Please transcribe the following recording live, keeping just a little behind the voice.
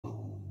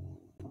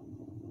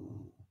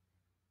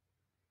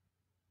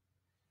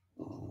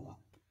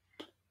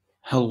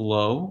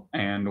Hello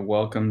and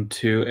welcome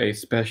to a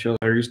special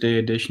Thursday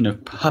edition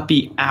of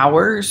Puppy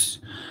Hours.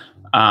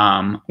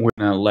 We're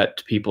going to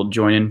let people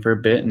join in for a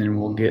bit and then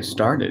we'll get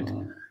started.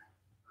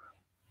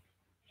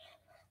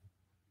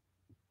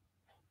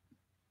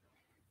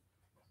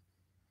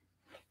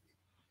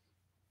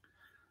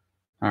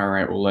 All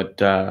right, we'll let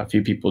a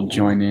few people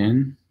join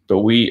in, but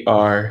we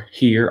are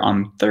here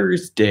on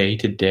Thursday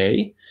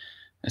today,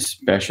 a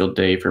special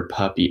day for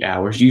Puppy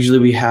Hours. Usually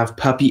we have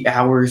Puppy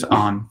Hours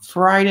on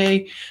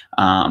Friday.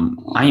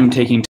 I am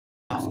taking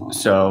off,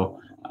 so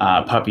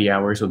Puppy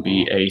Hours will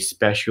be a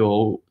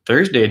special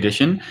Thursday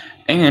edition,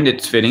 and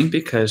it's fitting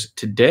because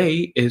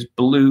today is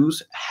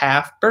Blue's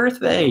half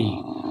birthday.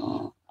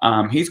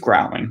 He's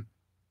growling,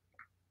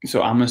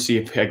 so I'm gonna see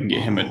if I can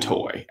get him a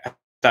toy. I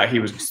thought he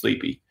was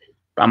sleepy,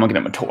 but I'm gonna get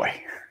him a toy.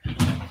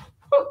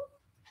 Oh.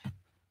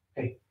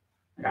 Hey,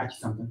 I got you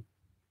something.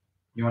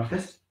 You want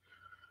this?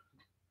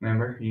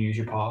 Remember, you use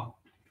your paw.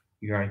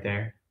 You go right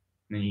there,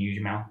 and then you use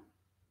your mouth.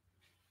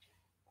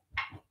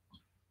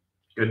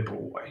 Good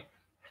boy.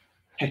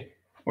 Hey,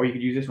 or you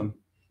could use this one.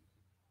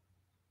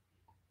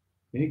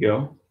 There you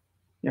go.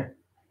 Yeah.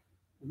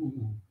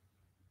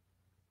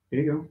 There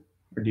you go.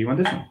 Or do you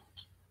want this one?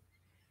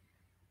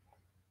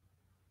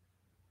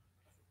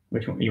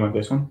 Which one? You want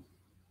this one?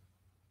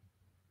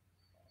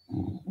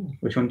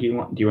 Which one do you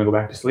want? Do you want to go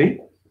back to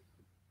sleep?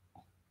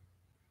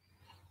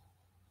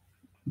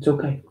 It's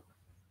okay.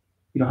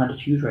 You don't have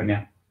to choose right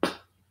now.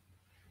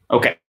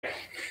 Okay.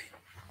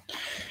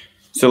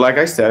 So like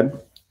I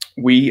said,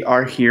 we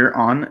are here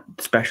on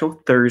special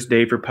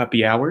Thursday for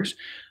Puppy Hours.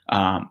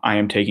 I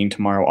am taking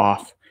tomorrow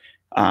off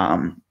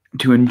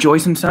to enjoy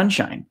some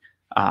sunshine.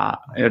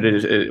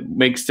 It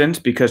makes sense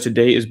because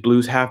today is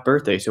Blue's half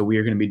birthday, so we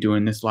are going to be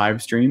doing this live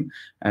stream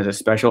as a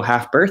special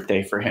half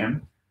birthday for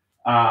him.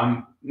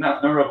 No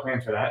real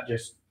plans for that,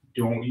 just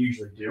doing what we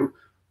usually do.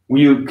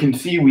 You can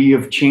see we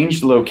have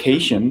changed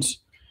locations.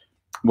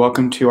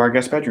 Welcome to our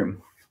guest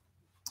bedroom.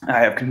 I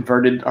have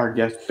converted our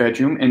guest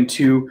bedroom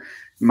into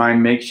my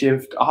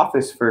makeshift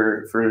office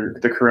for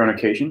the Corona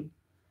occasion.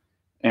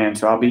 And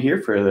so I'll be here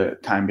for the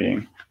time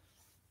being.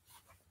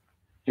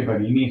 Hey,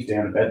 buddy, you need to stay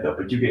on the bed, though,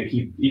 but you get to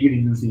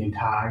use the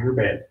entire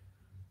bed.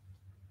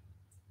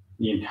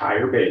 The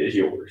entire bed is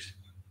yours.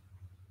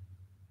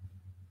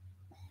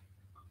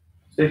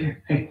 Stay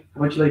here. Hey, how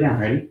about you lay down?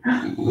 Ready?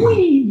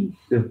 Whee!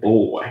 Good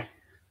boy.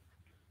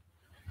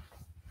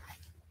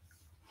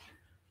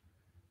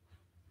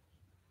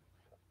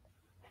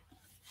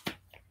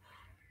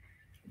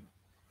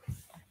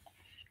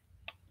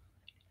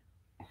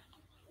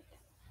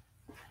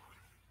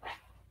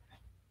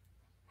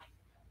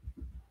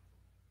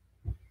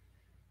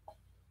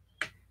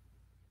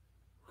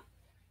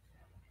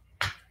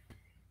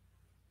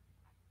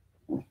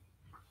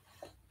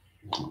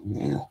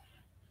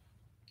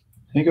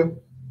 There you go. Do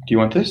you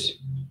want this?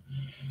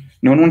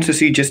 No one wants to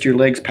see just your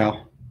legs,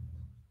 pal.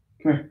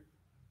 Come here.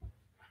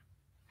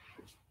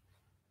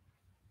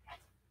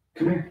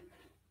 Come here.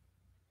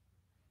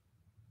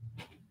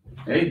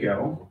 There you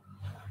go.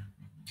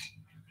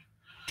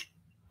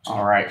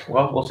 All right.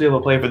 Well, we'll see if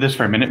we'll play for this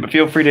for a minute, but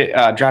feel free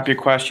to drop your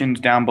questions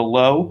down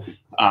below.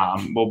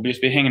 We'll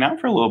just be hanging out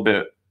for a little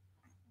bit.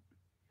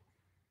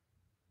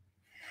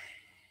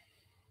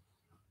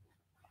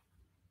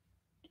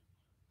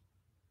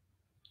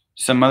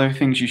 Some other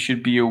things you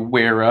should be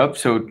aware of.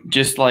 So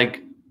just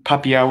like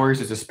Puppy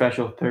Hours is a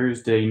special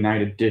Thursday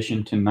night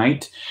edition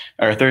tonight,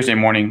 or Thursday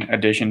morning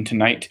edition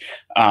tonight.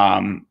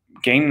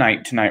 Game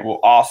night tonight will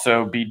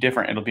also be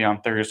different. It'll be on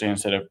Thursday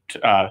instead of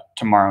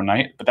tomorrow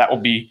night, but that will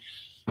be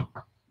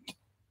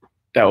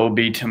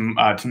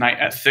tonight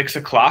at 6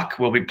 o'clock.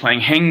 We'll be playing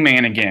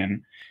Hangman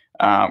again.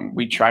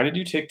 We try to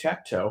do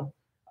tic-tac-toe,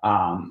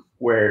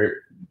 where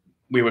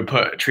we would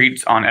put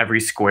treats on every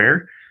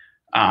square.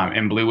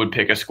 And Blue would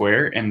pick a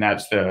square, and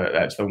that's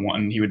the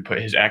one he would put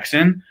his X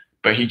in,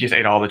 but he just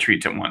ate all the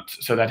treats at once.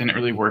 So that didn't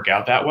really work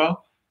out that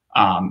well.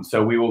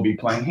 So we will be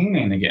playing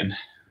Hangman again.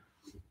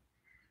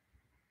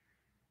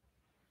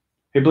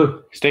 Hey,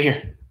 Blue, stay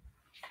here.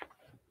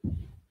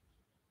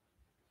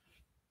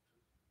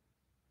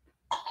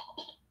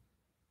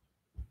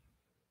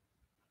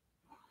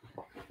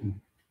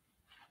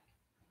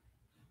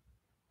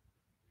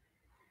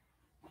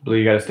 Blue,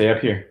 you got to stay up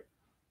here.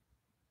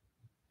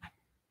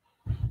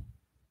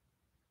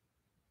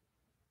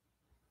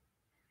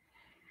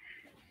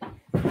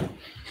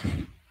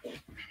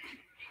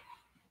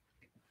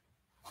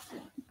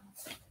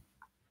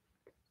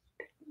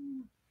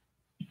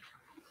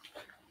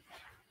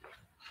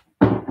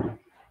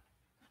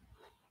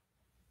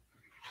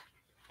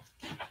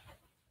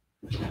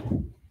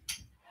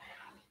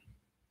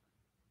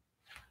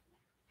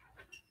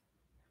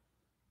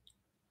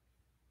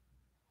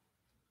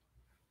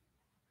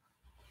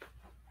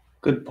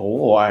 Good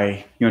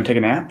boy. You want to take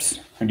a nap?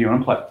 Or do you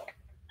want to play?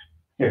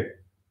 Here.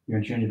 You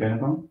want to change your bed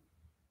phone?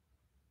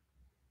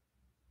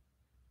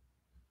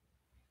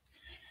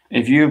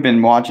 If you've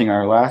been watching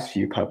our last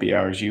few Puppy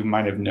Hours, you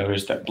might have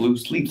noticed that Blue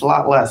sleeps a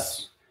lot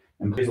less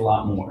and plays a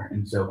lot more.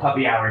 And so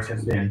Puppy Hours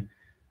has been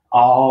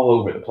all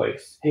over the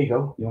place. Here you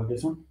go. You want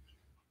this one?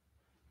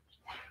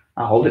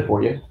 I'll hold it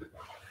for you.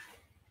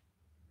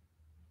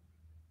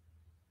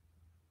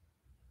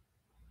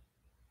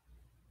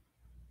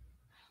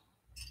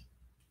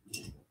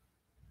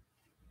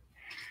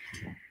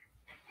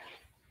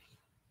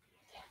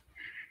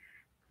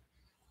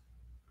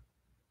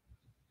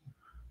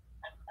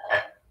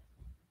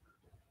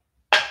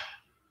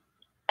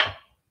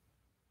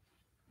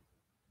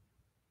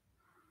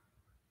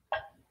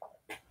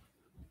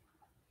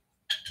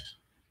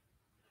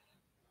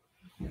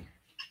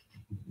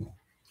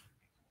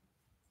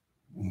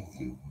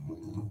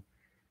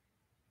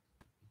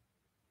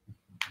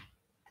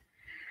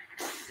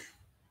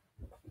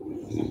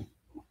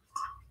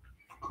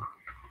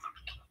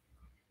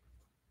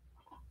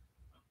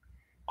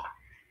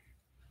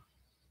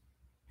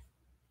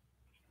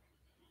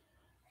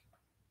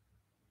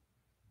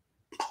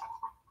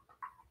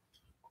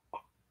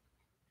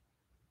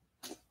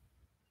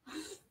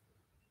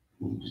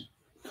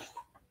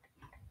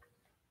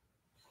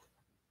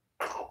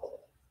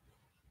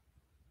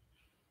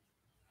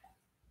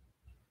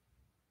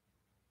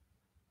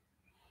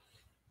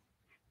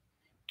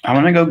 I'm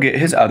gonna go get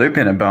his other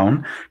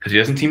bone because he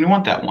doesn't seem to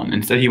want that one.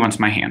 Instead, he wants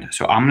my hand.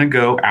 So I'm gonna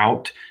go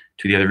out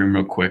to the other room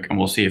real quick, and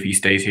we'll see if he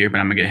stays here. But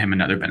I'm gonna get him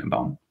another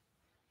bone.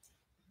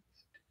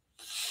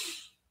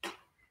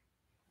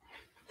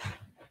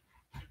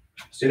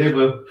 Stay there,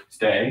 Blue.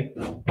 Stay.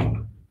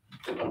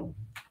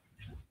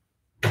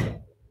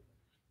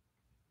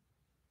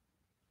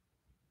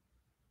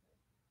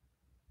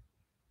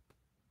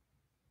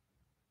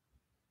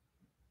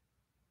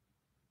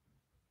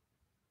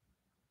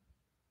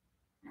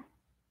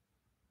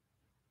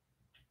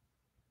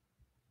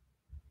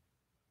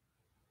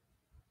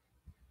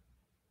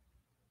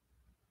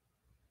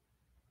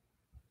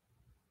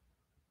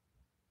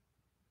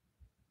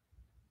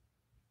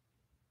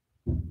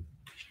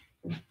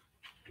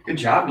 Good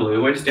job,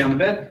 Blue. Way to stay on the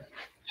bed.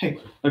 Hey,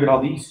 look at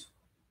all these.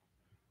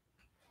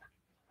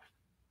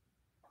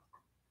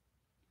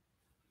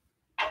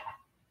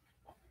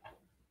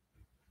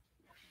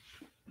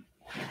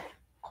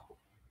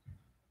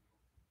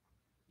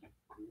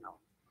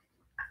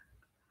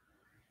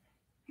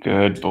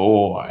 Good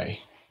boy.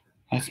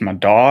 That's my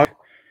dog.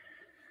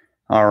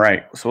 All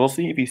right, so we'll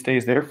see if he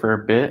stays there for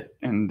a bit,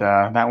 and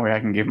that way I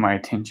can give my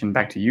attention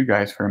back to you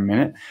guys for a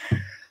minute.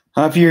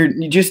 If you're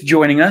just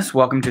joining us,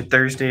 welcome to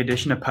Thursday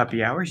edition of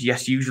Puppy Hours.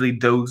 Yes, usually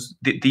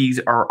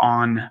these are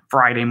on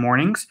Friday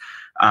mornings.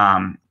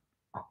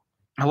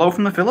 Hello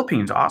from the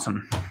Philippines.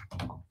 Awesome.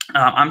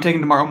 I'm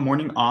taking tomorrow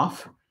morning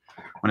off.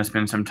 I want to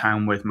spend some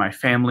time with my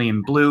family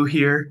in Blue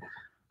here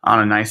on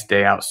a nice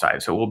day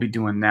outside. So we'll be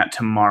doing that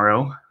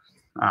tomorrow.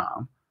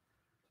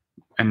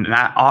 And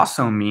that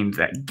also means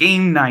that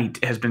game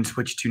night has been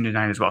switched to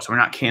tonight as well. So we're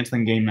not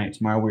canceling game night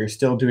tomorrow. We're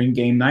still doing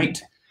game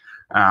night.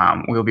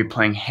 We'll be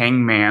playing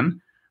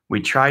Hangman.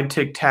 We tried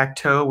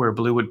tic-tac-toe where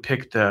Blue would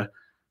pick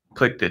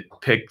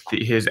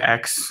his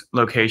X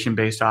location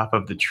based off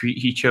of the treat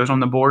he chose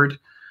on the board.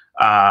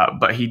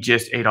 But he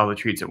just ate all the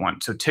treats at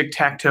once. So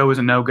tic-tac-toe is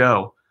a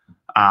no-go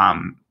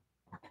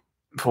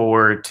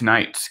for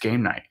tonight's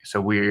game night.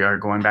 So we are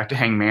going back to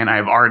Hangman.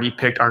 I've already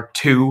picked our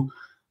two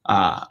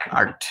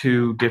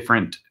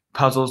different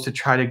puzzles to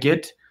try to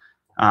get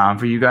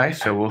for you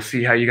guys. So we'll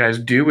see how you guys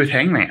do with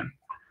Hangman.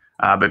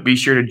 But be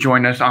sure to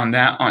join us on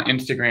that on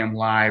Instagram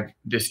Live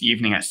this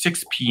evening at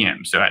 6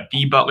 p.m. So at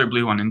the Butler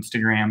Blue on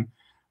Instagram.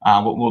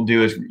 What we'll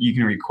do is you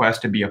can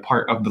request to be a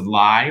part of the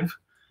live.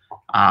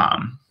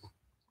 And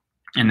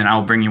then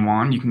I'll bring you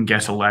on. You can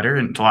guess a letter,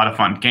 and it's a lot of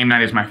fun. Game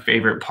night is my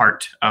favorite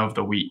part of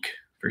the week,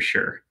 for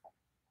sure.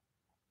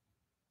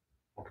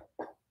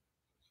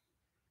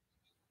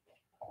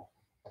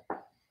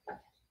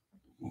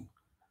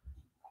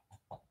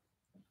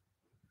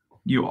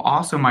 You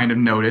also might have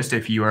noticed,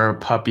 if you are a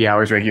Puppy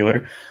Hours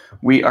regular,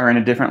 we are in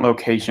a different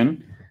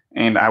location,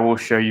 and I will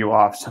show you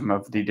off some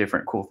of the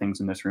different cool things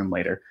in this room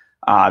later.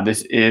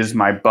 This is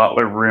my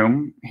Butler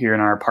room here in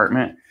our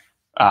apartment,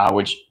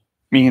 which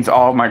means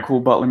all of my cool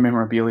Butler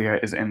memorabilia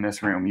is in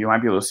this room. You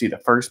might be able to see the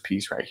first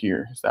piece right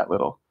here is that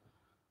little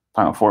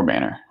Final Four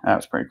banner. That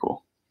was pretty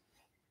cool.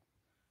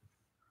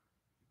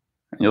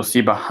 And you'll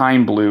see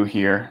behind Blue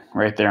here,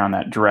 right there on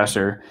that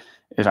dresser,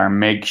 is our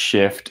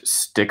makeshift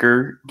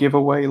sticker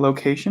giveaway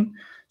location.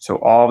 So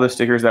all the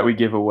stickers that we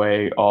give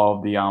away, all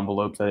of the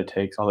envelopes that it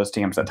takes, all the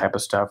stamps, that type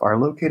of stuff are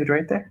located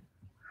right there.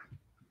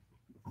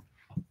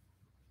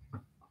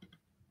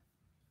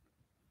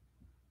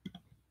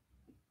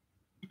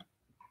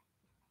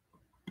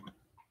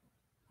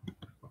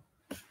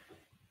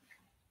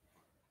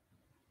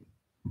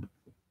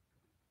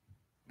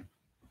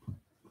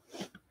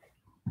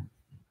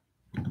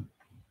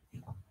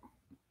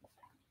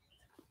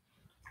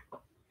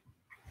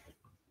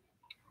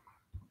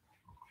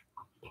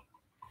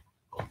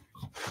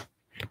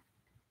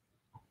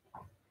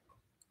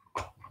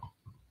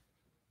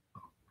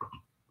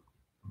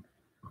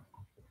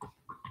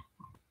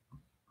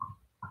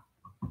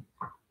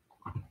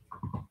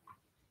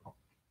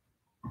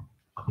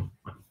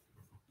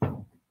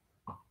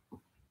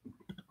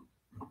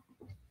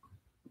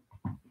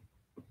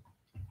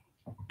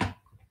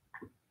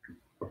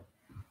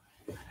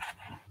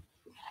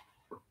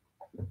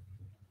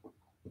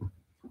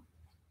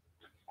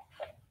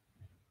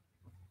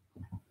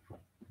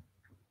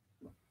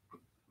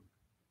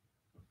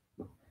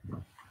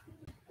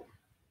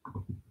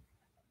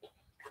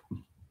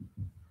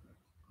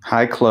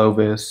 Hi,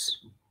 Clovis.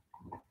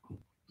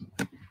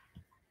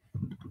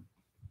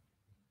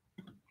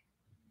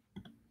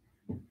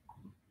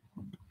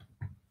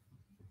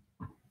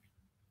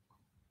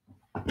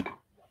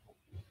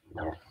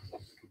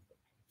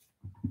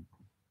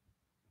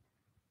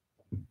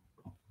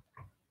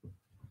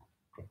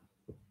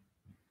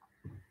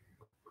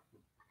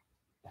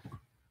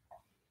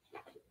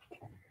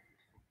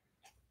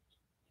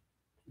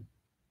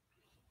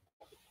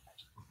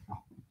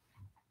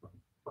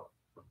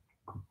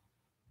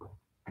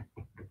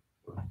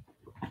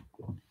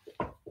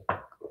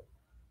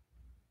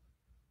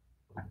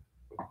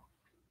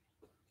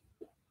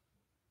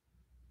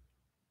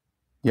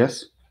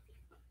 Yes?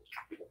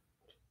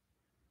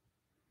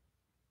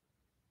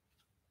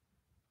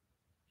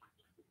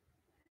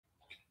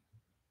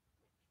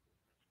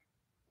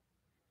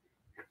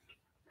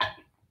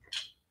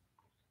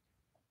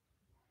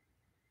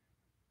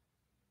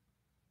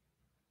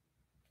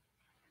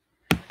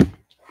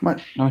 What?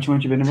 Don't you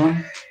want your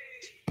Bennebone?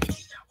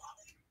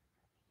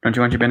 Don't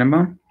you want your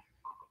Bennebone?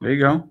 There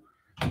you go.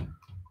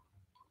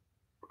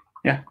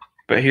 Yeah.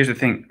 But here's the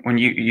thing. When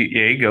there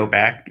you go,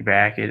 back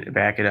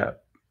it up.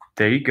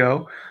 There you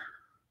go.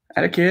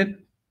 At a kid.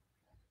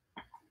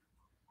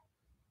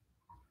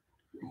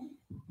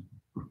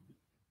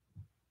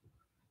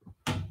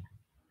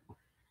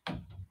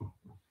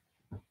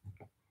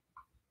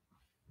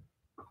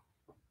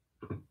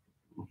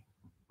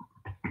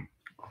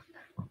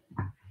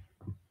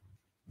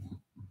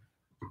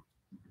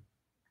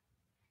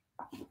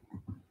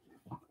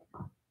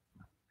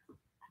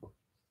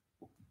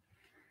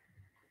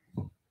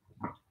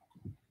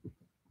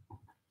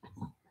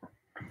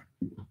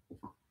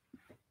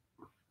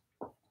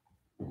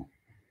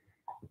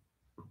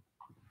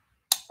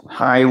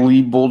 Hi,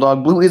 Lee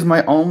Bulldog. Blue is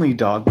my only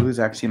dog. Blue is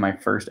actually my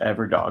first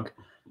ever dog,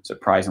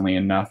 surprisingly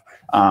enough.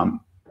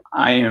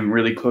 I am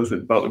really close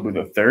with Butler Blue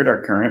the Third,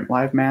 our current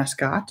live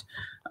mascot.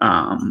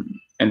 And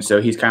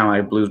so he's kind of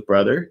like Blue's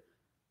brother.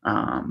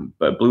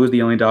 But Blue is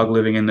the only dog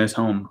living in this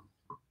home.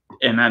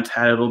 And that's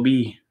how it'll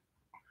be.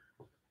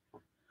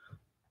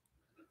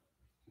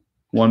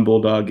 One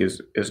bulldog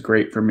is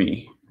great for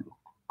me.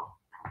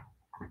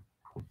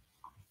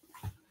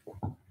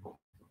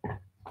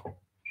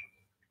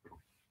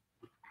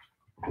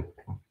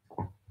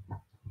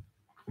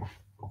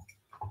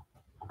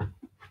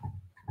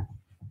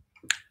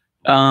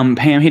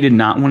 Pam, he did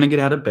not want to get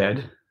out of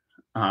bed.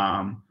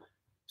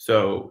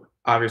 So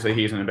obviously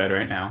he's in the bed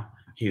right now.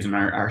 He's in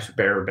our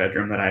spare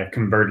bedroom that I've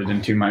converted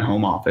into my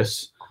home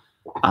office.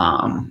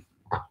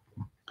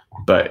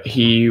 But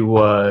he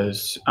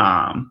was,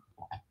 sorry,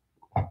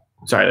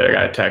 I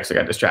got a text. I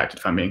got distracted,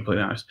 if I'm being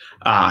completely honest.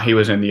 He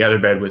was in the other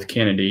bed with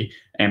Kennedy,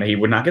 and he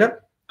would not get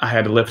up. I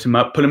had to lift him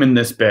up, put him in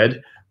this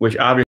bed, which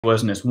obviously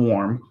wasn't as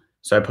warm.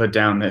 So I put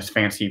down this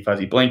fancy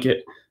fuzzy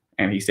blanket,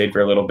 and he stayed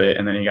for a little bit,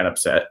 and then he got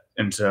upset.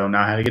 And so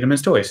now I had to get him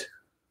his toys.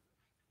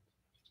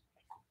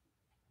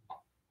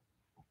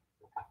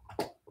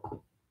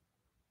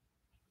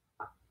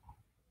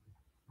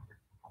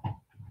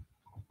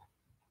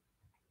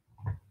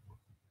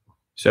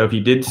 So if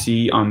you did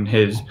see on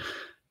his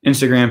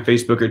Instagram,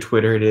 Facebook, or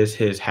Twitter, it is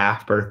his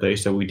half birthday.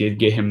 So we did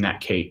get him that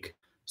cake.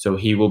 So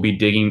he will be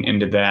digging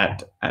into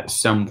that at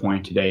some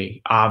point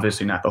today.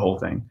 Obviously not the whole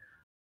thing.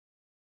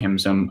 Him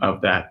some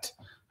of that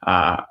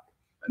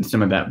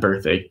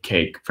birthday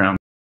cake from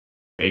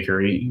the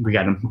bakery. We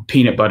got him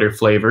peanut butter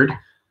flavored.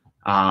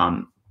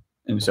 And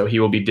so he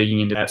will be digging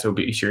into that. So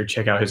be sure to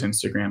check out his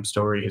Instagram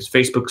story, his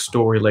Facebook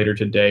story later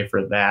today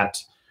for that.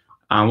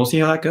 We'll see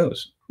how that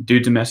goes.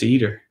 Dude's a messy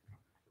eater.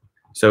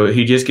 So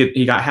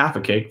he got half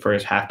a cake for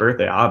his half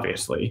birthday,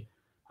 obviously.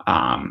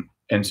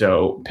 And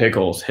so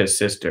Pickles, his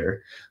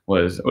sister,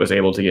 was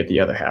able to get the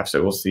other half.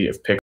 So we'll see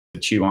if Pickles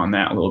will chew on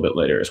that a little bit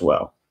later as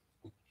well.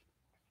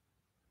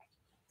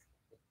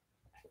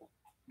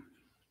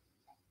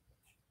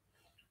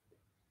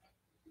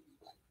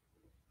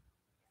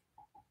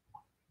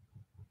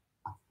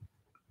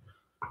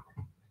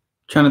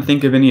 Trying to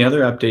think of any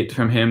other updates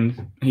from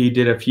him. He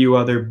did a few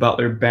other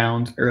Butler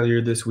bounds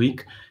earlier this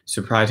week,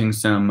 surprising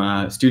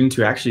some students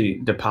who actually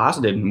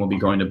deposited and will be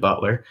going to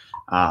Butler.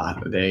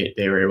 They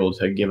were able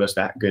to give us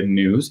that good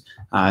news.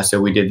 So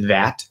we did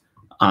that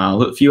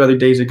a few other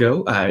days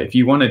ago. If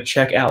you want to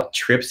check out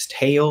Trip's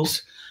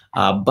Tales,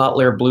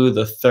 Butler Blue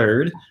the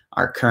Third,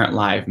 our current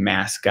live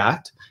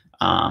mascot,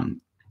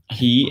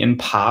 he and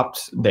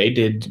Pops, they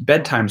did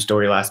bedtime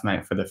story last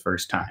night for the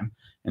first time.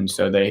 And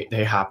so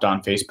they hopped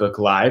on Facebook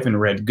Live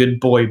and read Good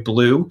Boy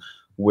Blue,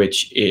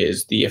 which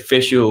is the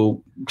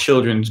official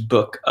children's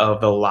book of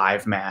the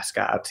live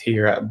mascots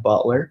here at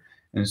Butler.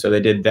 And so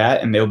they did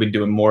that, and they'll be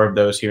doing more of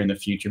those here in the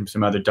future,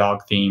 some other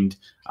dog-themed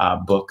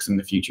books in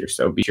the future.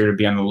 So be sure to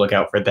be on the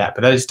lookout for that.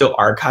 But that is still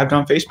archived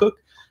on Facebook.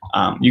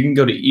 You can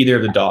go to either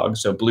of the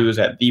dogs. So Blue is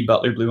at The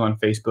Butler Blue on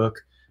Facebook,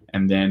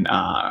 and then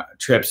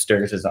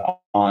Tripsters is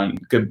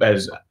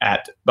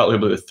at Butler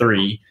Blue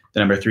 3, the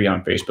number 3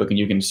 on Facebook, and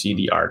you can see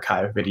the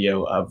archive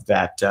video of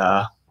that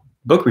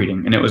book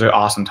reading, and it was an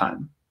awesome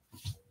time.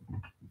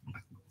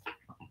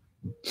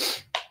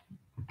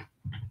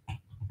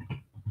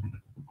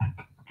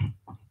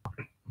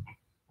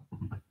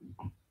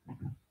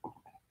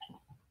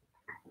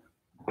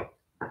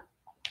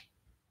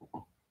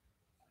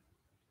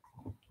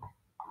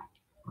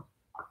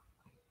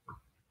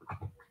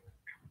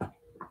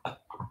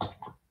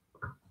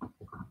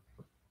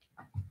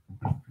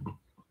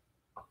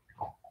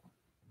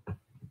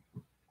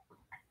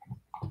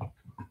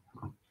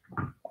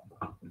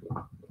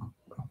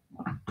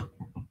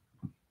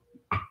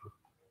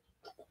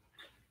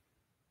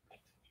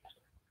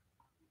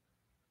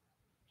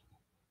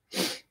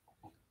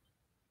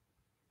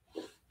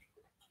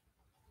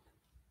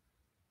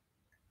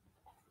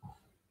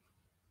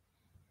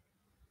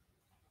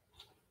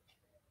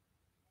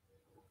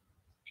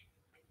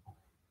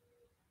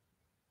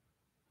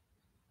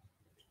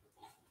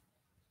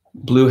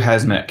 Blue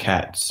has met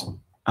cats.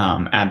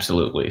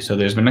 Absolutely. So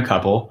there's been a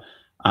couple.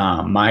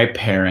 My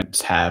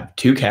parents have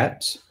two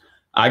cats.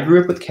 I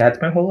grew up with cats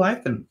my whole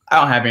life, and I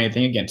don't have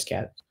anything against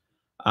cats.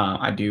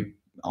 I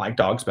like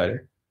dogs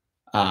better.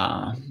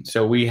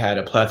 So we had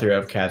a plethora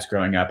of cats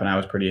growing up, and I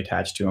was pretty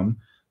attached to them.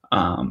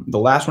 The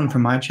last one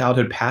from my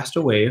childhood passed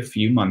away a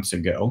few months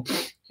ago,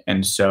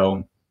 and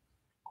so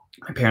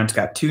my parents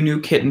got two new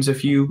kittens a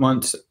few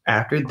months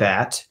after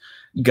that,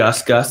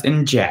 Gus Gus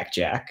and Jack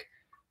Jack,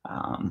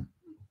 um,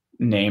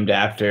 named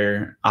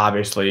after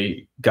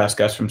obviously Gus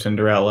Gus from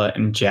Cinderella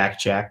and Jack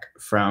Jack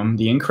from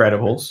The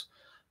Incredibles.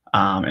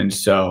 And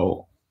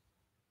so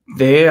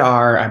they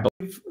are, I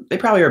believe, they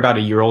probably are about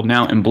a year old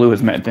now, and Blue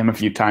has met them a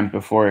few times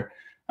before.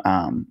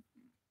 Um,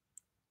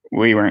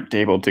 we weren't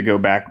able to go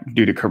back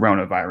due to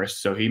coronavirus,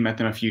 so he met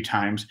them a few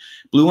times.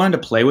 Blue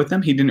wanted to play with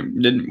them. He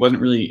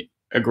wasn't really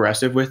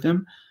aggressive with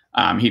them.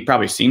 He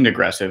probably seemed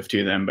aggressive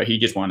to them, but he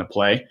just wanted to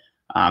play.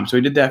 So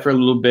he did that for a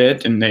little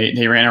bit, and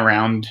they ran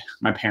around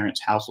my parents'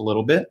 house a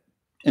little bit.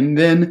 And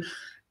then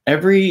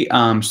every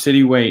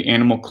Cityway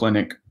Animal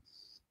Clinic,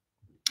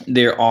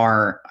 there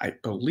are, I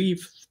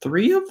believe,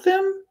 3 of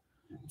them.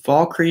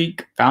 Fall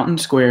Creek, Fountain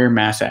Square,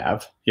 Mass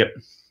Ave. Yep.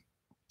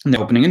 And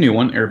they're opening a new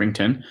one,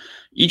 Irvington.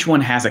 Each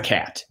one has a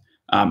cat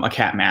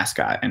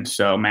mascot. And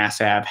so Mass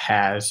Ave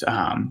has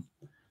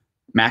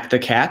Mac the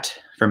cat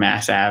for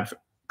Mass Ave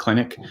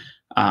Clinic.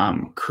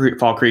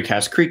 Fall Creek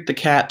has Creek the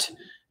cat,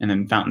 and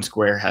then Fountain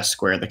Square has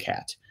Square the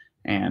cat.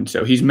 And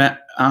so he's met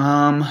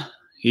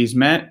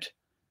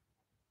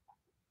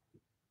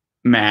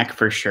Mac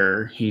for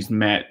sure. He's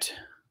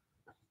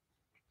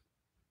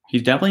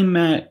definitely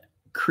met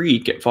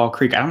Creek at Fall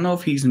Creek. I don't know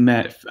if he's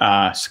met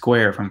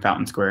Square from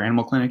Fountain Square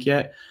Animal Clinic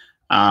yet,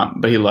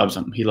 but he loves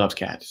them. He loves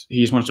cats.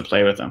 He just wants to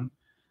play with them,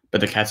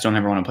 but the cats don't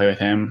ever want to play with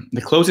him.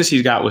 The closest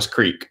he's got was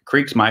Creek.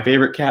 Creek's my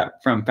favorite cat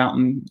from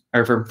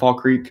from Fall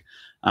Creek.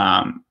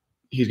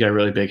 He's got a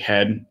really big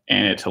head,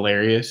 and it's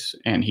hilarious,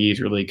 and he's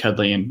really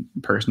cuddly and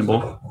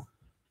personable.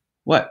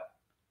 What?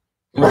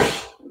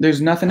 There's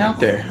nothing out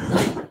there.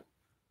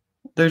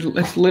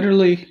 It's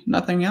literally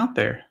nothing out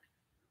there.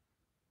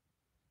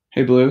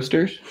 Hey,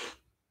 Bluesters.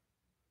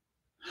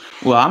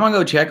 Well, I'm gonna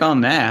go check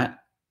on that.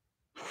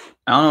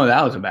 I don't know what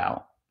that was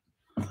about.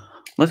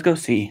 Let's go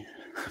see.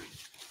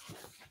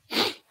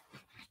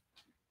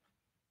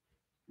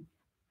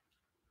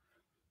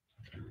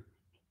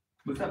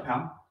 What's up,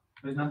 pal?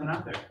 There's nothing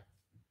out there.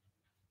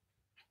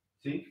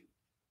 See?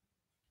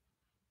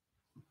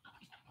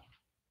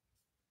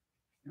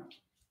 No,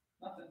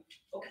 nothing.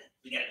 Okay,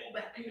 we gotta go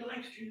back to your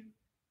live stream.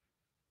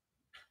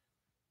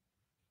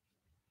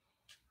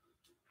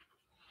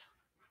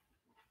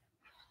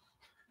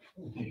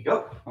 There you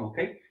go.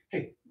 Okay.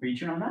 Hey, are you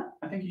chewing on that?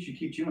 I think you should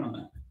keep chewing on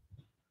that.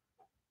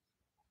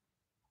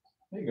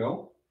 There you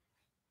go.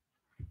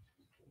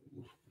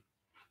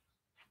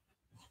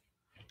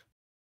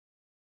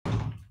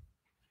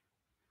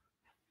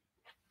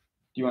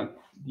 Do you want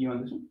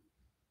this one?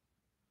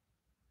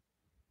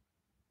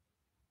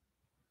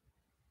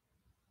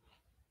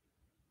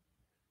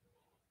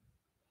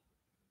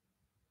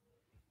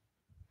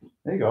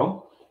 There you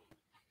go.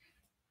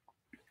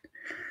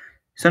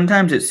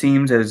 Sometimes it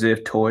seems as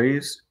if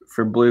toys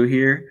for Blue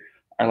here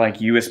are like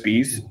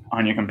USBs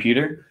on your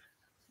computer.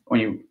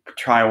 When you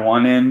try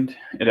one end,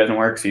 it doesn't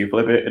work, so you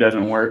flip it, it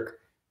doesn't work,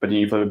 but then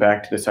you flip it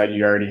back to the side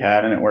you already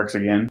had and it works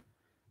again.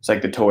 It's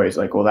like the toys,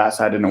 like, well, that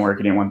side didn't work,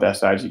 he didn't want that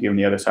side, so you give him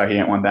the other side, he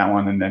didn't want that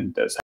one, and then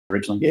the side you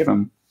originally gave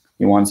him,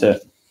 he wants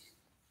it.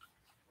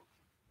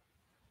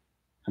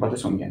 How about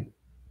this one again?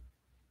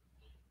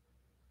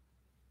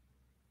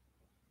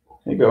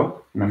 There you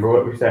go. Remember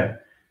what we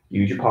said.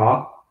 Use your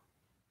paw.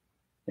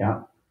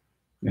 Yeah.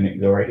 Then it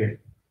can go right here.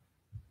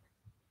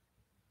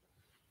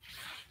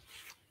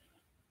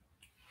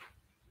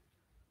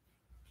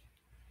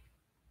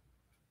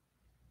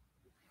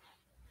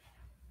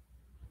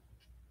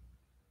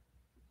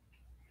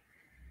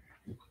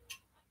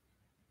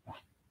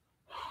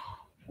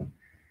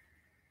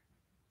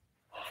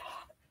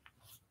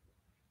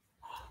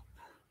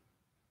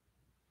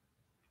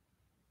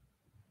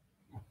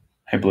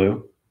 Hey,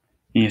 Blue.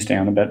 You need to stay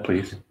on the bed,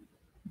 please.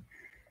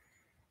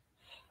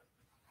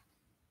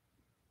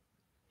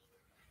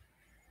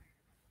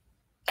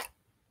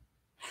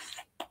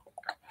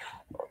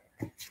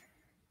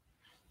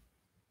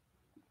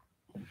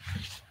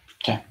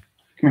 Okay,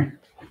 come here.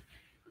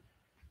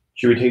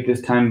 Should we take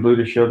this time, Blue,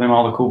 to show them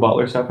all the cool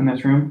Butler stuff in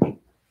this room?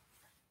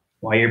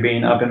 While you're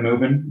being up and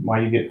moving,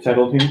 while you get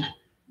settled here?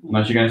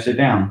 Unless you're going to sit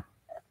down.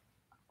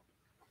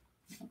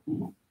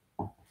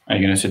 Are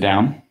you going to sit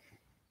down?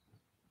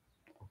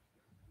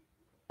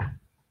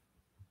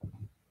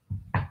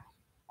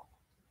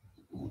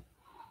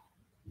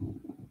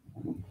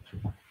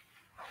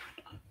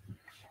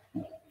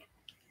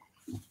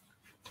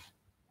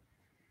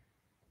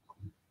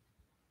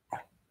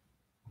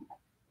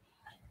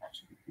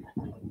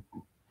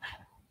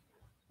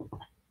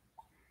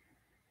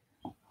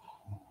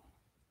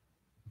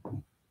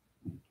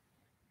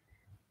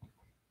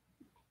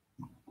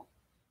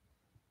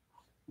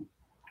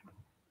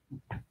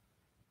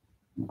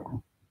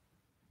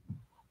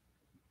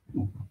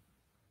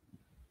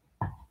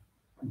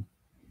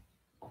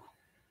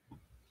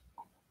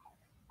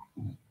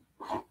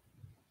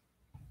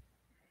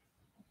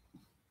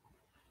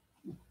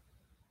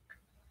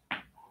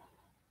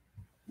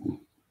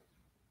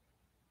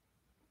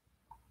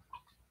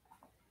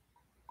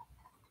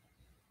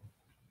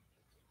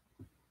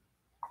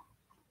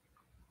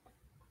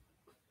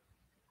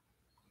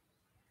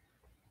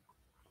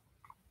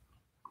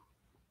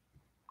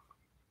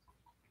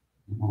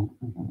 Okay.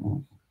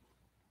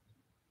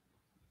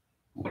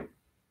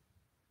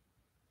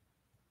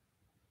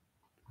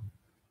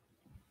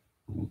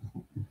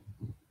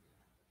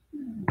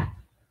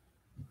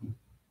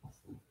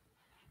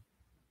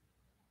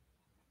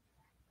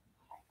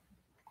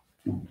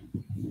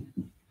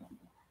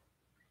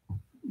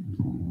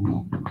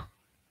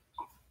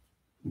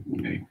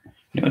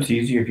 You know, it's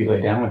easier if you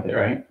lay down with it,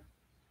 right?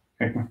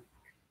 Okay, come on.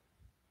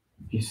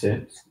 If you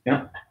sit,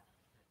 yep.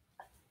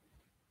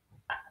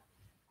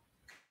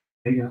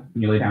 There you go.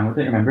 You lay down with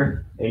it,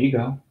 remember? There you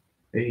go.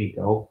 There you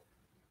go.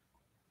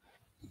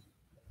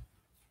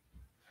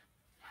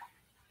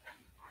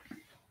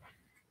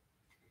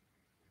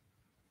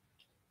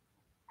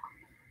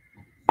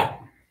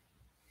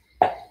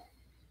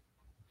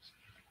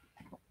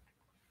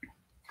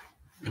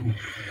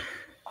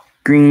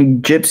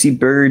 Green gypsy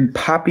bird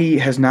Poppy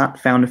has not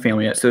found a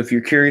family yet. So if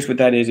you're curious what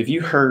that is, if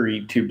you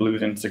hurry to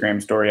Blue's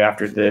Instagram story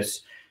after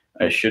this,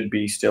 it should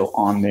be still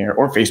on there,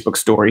 or Facebook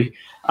story.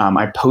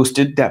 I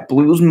posted that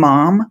Blue's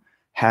mom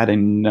had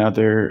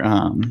another,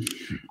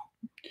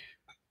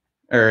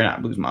 or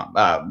not Blue's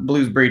mom,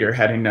 Blue's breeder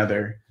had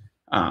another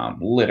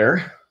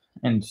litter.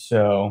 And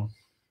so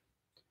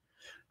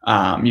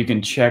you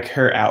can check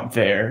her out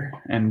there.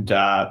 And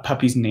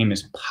puppy's name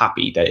is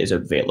Poppy that is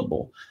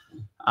available.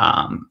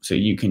 So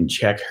you can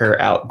check her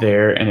out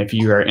there. And if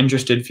you are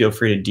interested, feel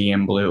free to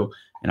DM Blue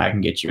and I can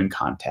get you in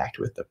contact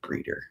with the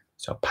breeder.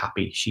 So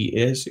Poppy, she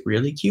is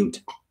really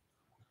cute.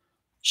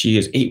 She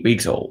is 8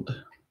 weeks old.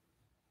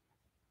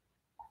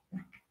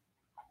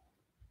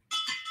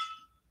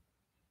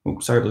 Oh,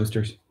 sorry,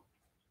 Bloosters.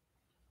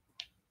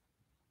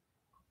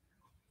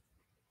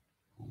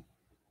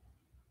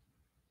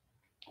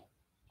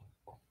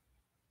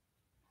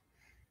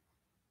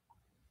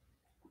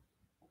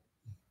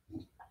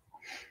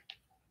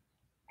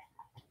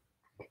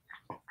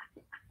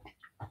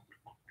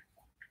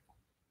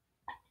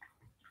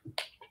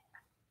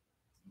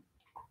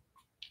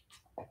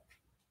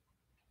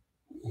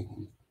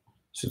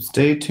 So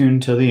stay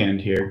tuned till the end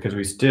here because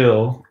we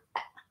still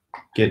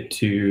get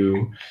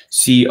to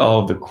see all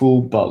of the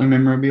cool Butler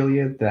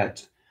memorabilia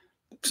that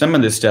some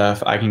of this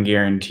stuff I can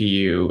guarantee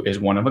you is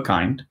one of a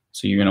kind.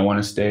 So you're going to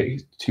want to stay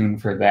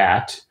tuned for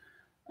that.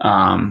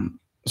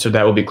 So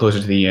that will be closer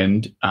to the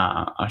end.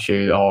 I'll show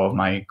you all of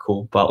my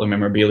cool Butler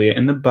memorabilia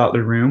in the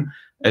Butler room,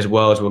 as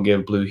well as we'll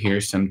give Blue here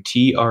some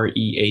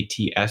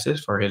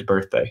TREATSs for his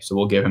birthday. So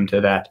we'll give him to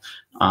that.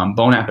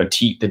 Bon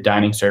Appetit, the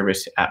dining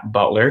service at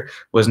Butler,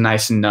 was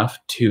nice enough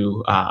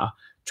to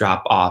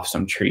drop off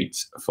some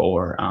treats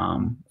for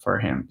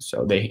him.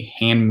 So they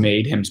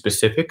handmade him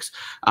specifics.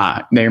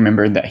 They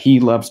remembered that he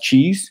loves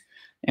cheese,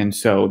 and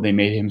so they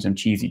made him some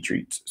cheesy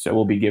treats. So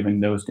we'll be giving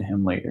those to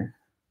him later.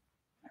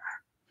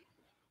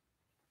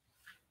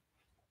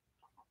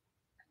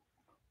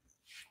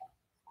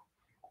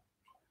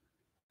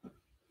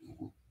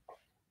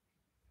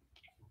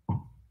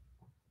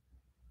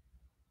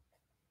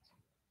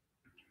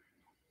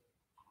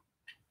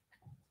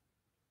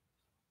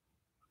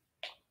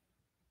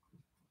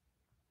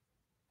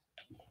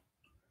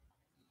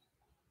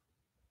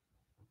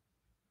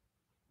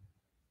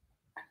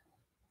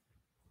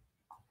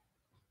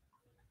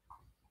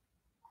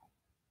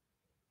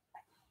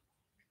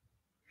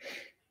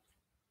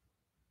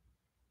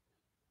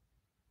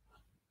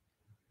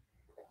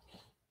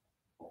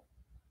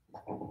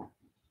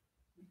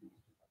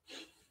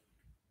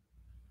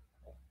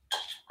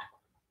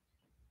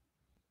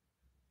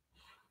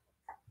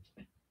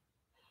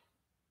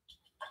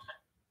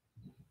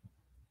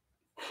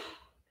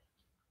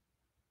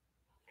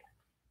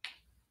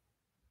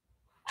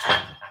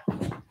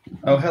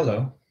 Oh,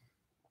 hello.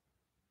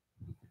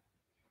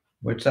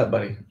 What's up,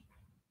 buddy?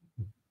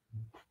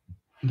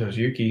 Those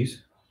are your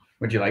keys.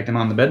 Would you like them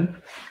on the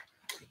bed?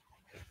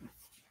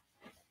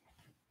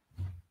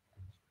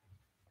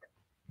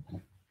 Here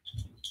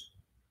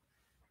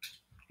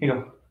you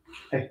go.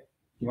 Hey,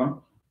 you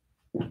want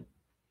them?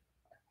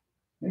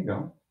 There you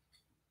go.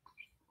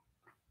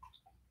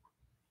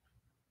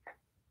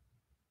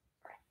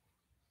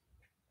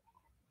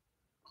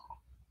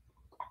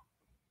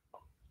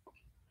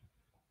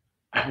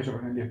 Here's what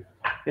we're going to do.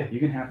 Yeah, you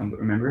can have them, but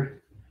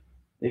remember,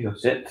 there you go.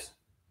 Sit.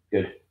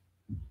 Good.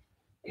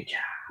 Good job.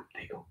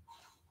 There you go.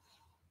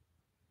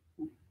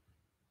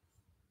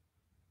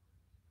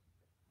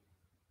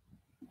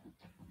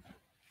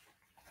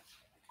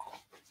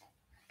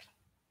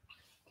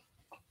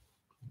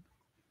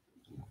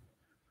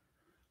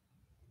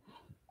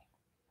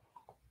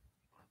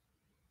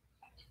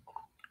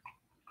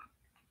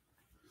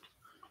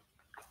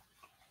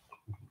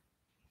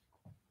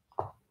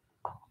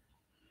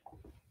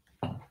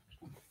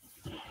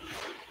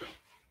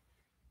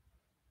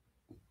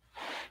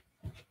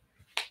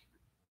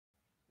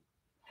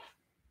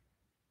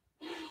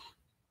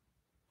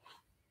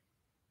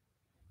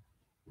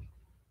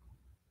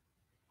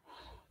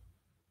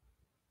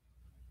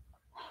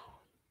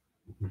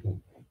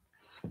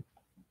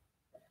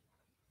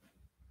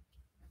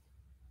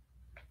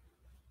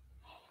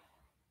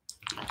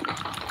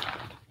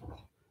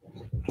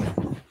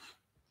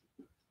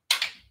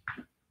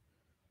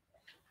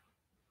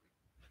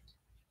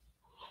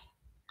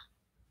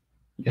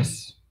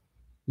 Yes,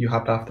 you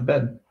hopped off the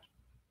bed.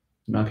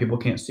 Now people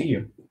can't see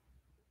you.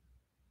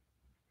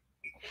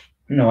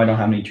 No, I don't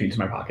have any treats in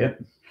my pocket.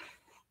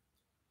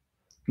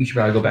 You should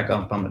probably go back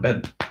up on the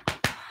bed.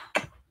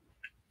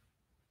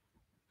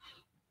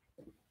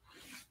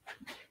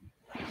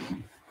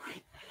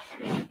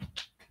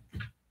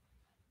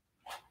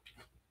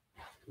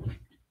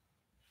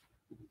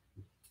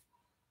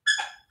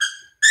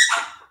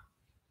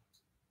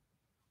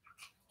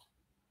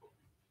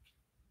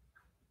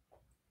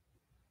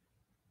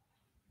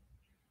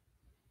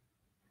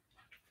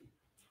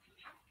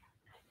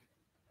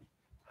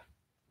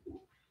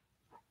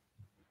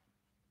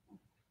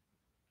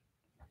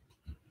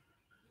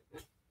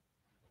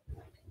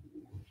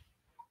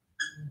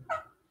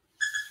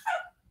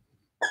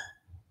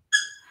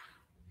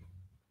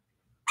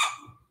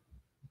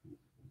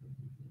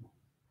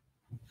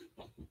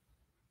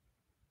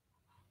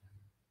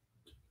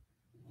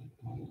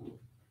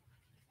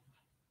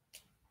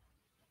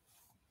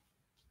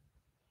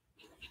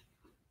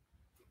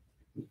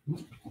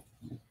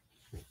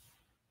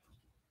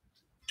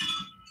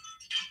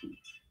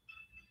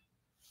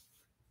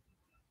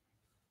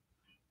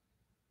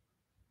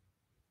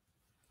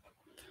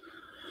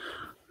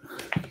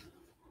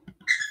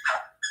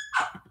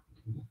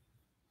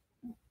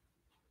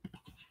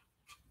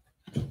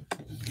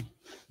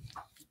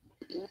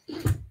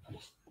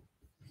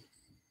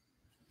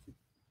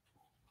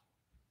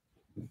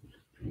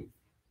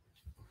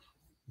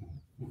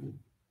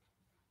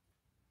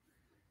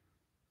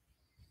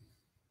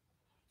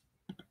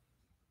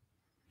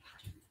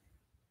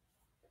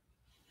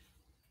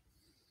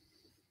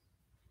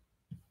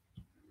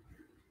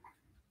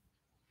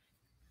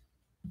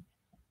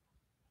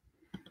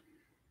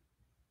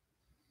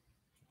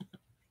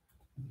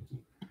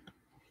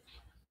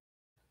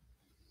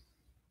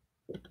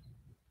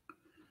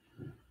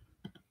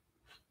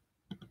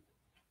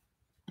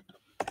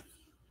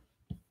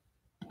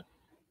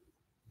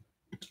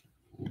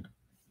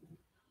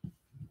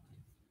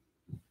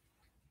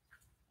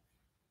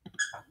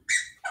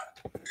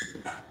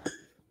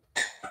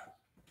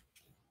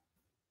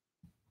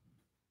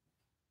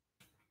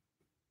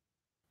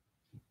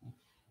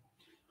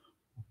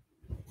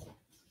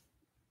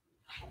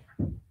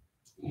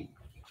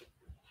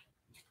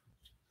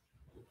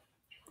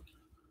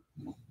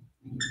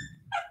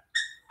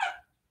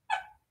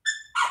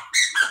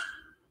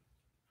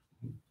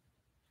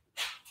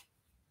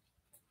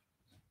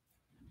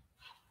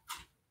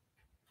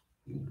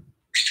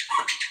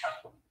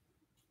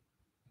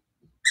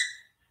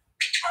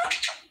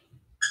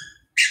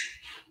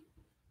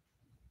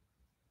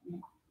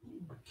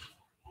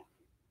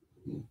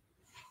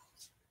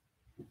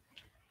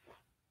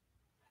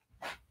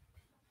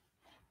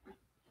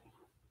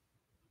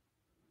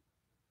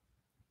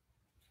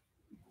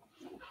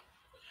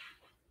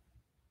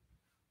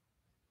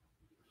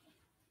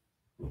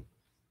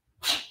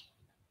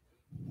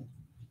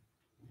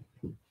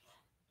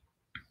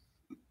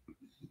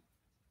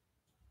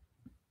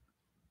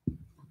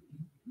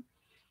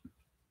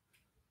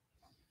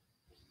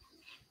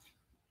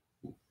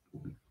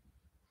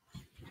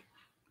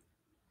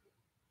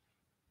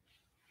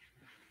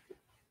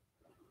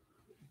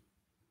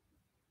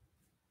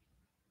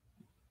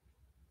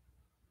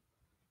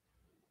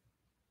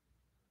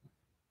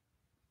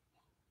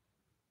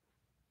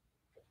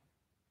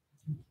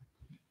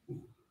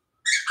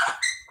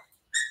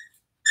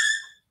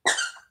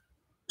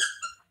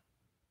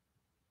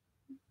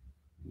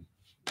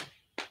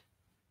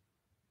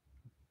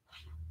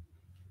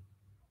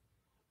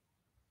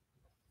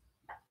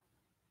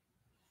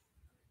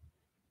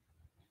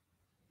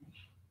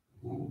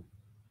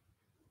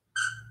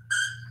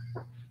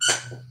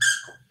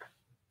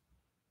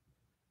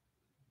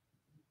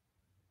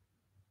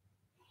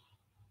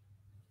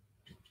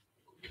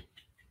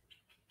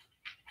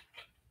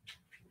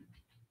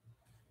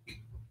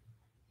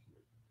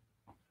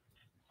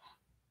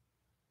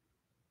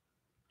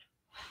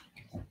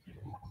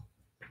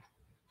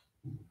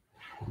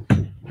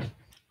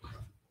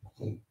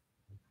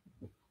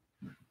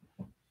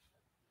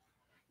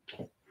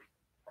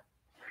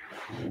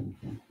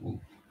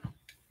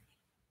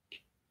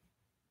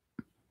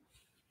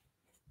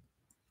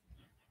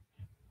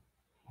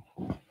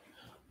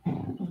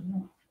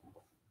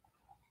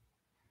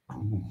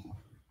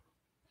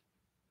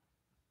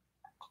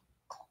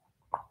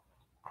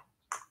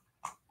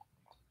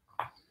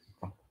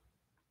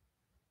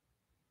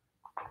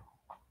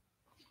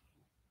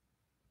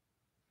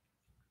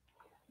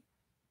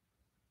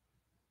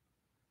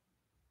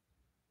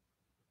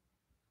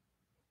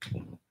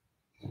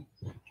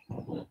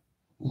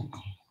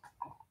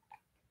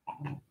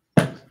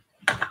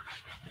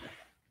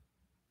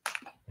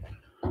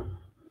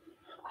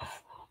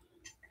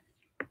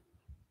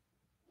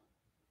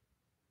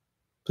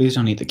 Please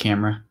don't eat the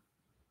camera.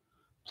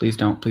 Please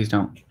don't. Please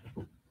don't.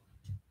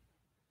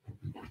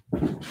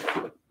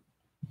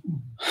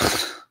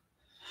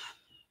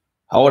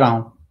 Hold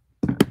on.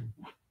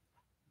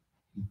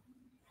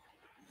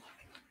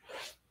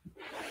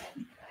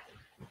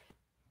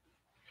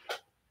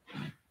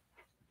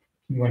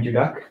 You want your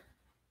duck?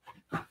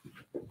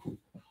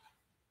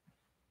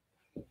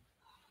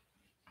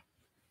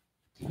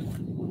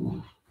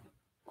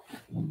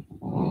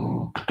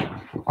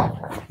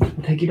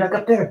 Take your duck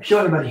up there. Show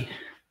everybody.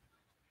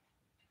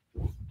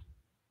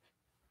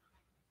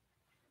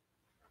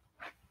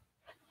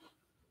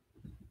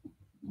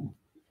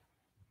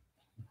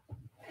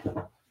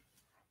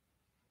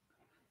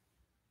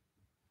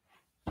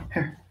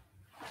 Here.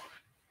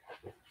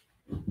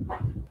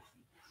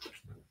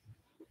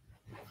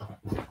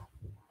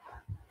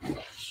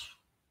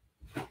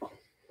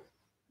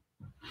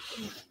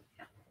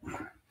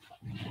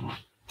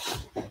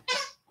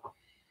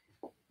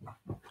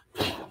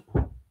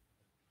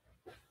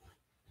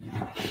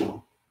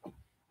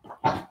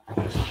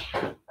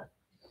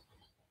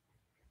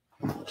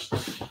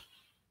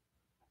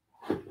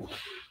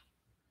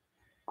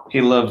 He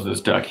loves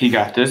this duck. He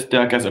got this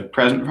duck as a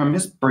present from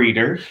his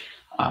breeder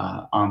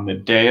on the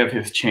day of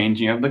his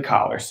changing of the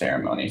collar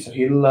ceremony. So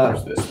he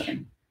loves this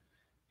thing.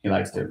 He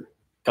likes to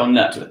go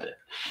nuts with it.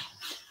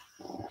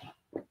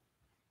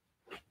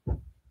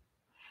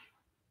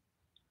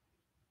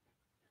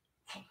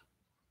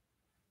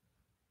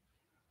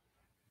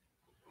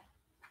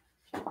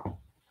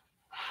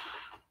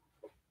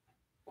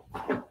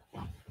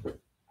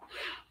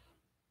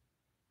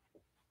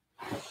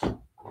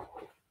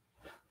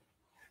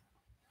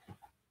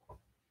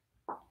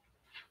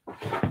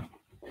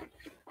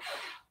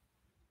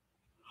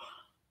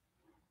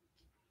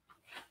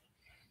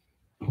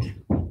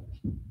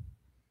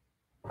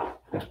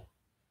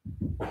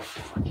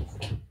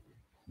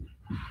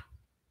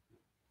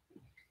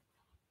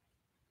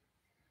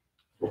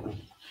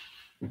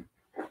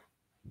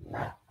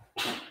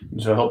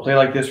 So he'll play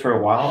like this for a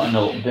while,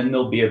 and then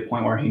there'll be a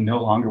point where he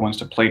no longer wants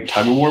to play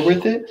tug of war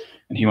with it,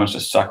 and he wants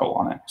to suckle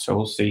on it. So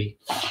we'll see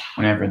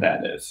whenever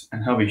that is,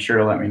 and he'll be sure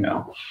to let me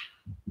know.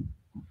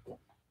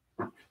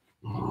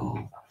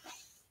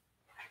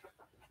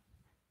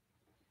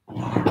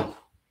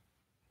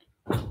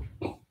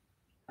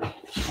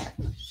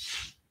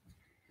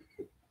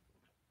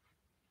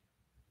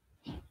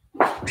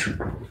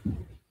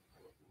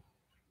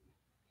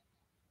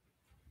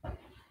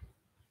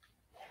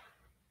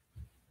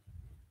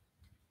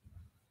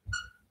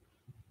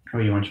 Oh,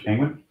 you want your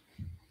penguin?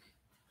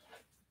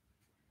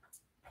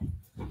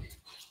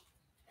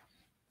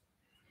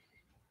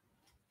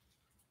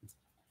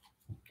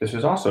 This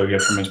is also a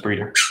gift from his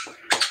breeder.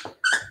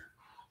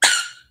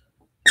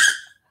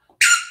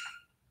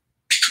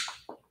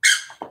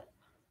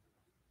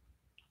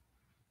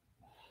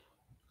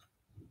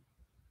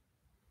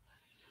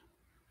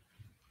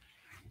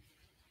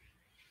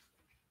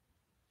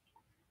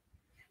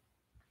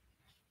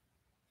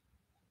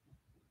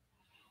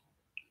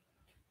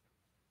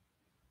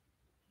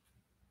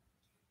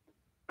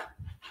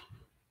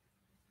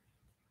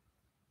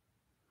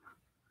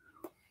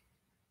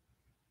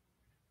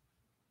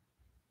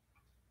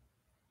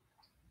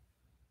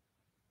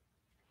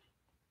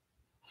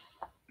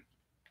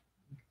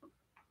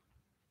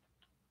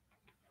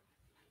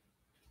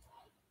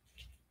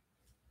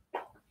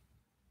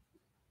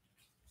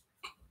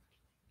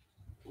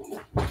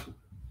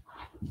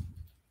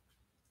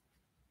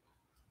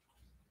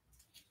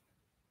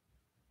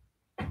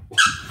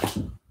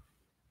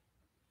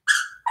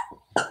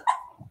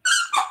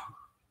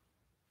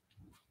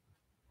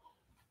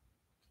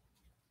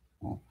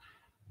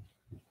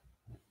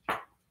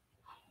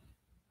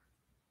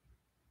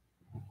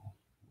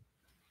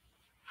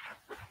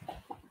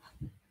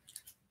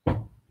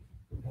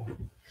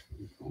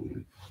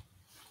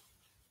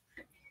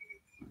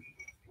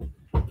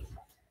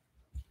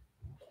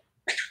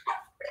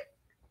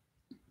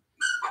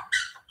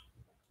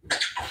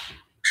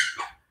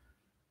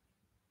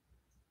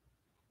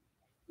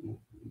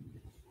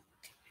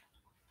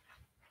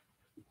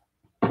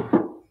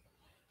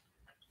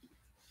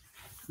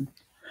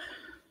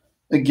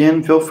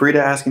 Again, feel free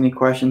to ask any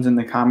questions in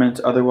the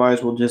comments.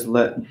 Otherwise, we'll just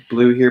let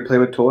Blue here play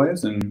with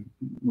toys and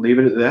leave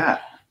it at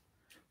that.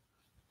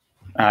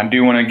 I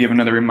do want to give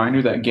another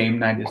reminder that game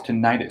night is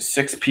tonight at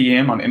 6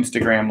 p.m. on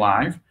Instagram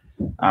Live.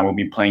 We'll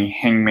be playing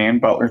Hangman,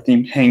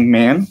 Butler-themed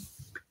Hangman.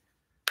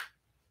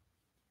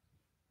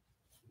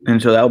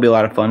 And so that will be a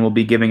lot of fun. We'll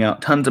be giving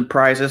out tons of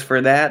prizes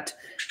for that.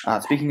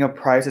 Speaking of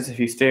prizes, if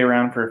you stay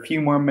around for a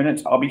few more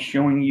minutes, I'll be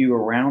showing you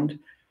around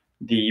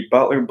the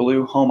Butler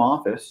Blue home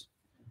office.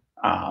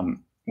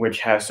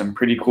 Which has some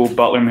pretty cool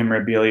Butler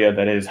memorabilia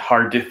that is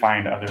hard to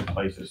find other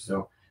places.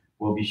 So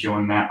we'll be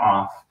showing that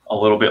off a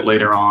little bit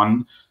later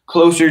on,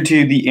 closer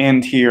to the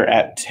end here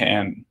at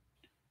 10.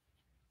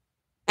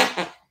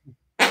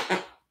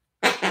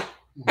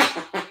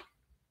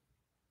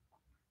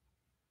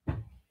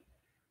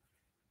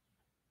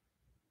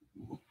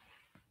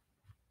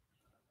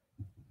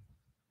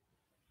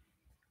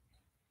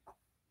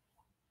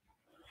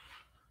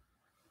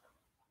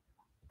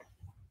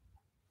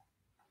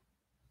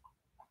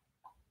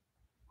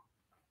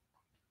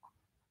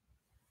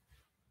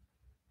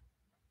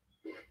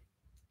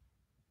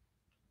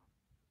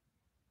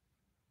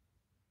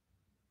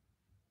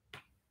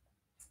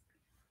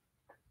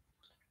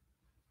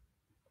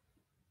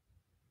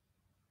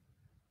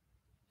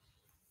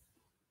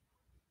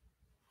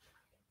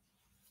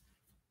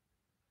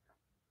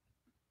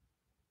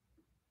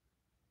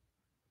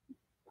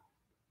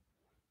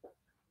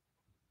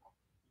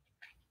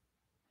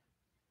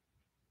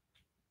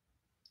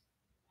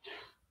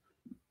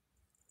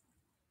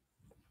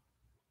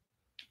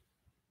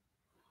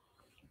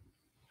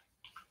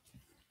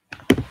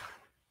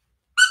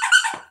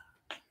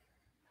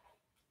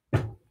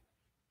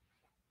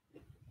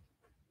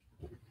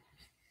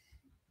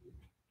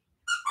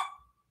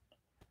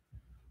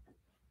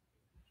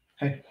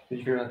 Hey, did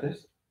you hear about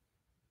this?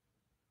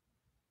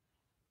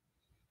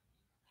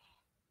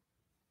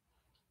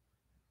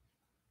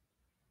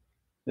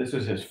 This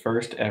was his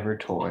first ever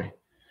toy.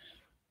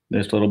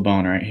 This little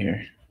bone right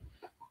here.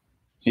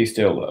 He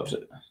still loves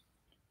it.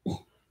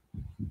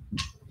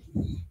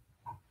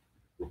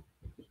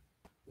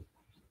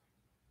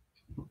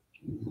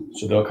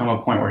 So there'll come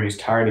a point where he's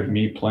tired of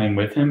me playing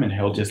with him and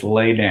he'll just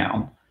lay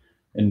down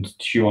and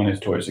chew on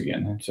his toys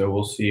again. And so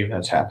we'll see if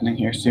that's happening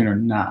here soon or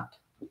not.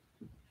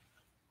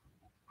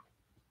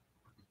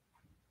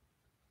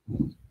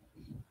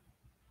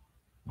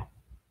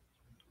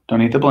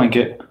 Don't eat the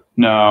blanket.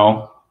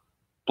 No.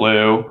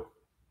 Blue.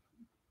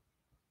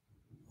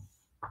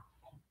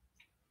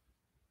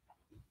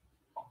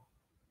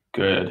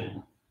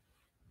 Good.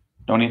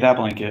 Don't eat that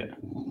blanket.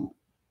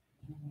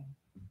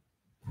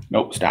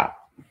 Nope, stop.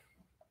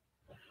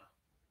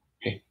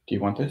 Hey, do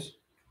you want this?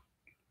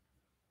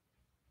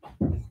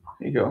 There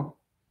you go.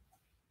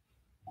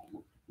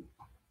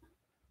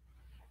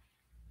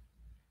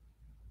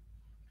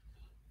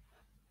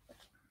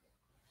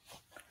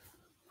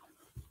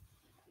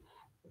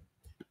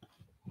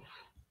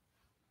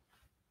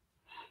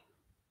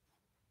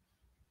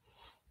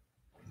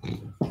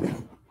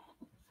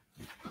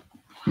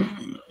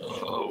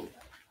 Oh.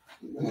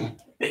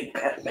 Big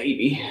fat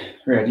baby.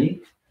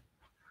 Ready?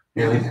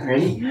 Really?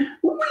 Ready?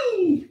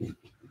 Whee!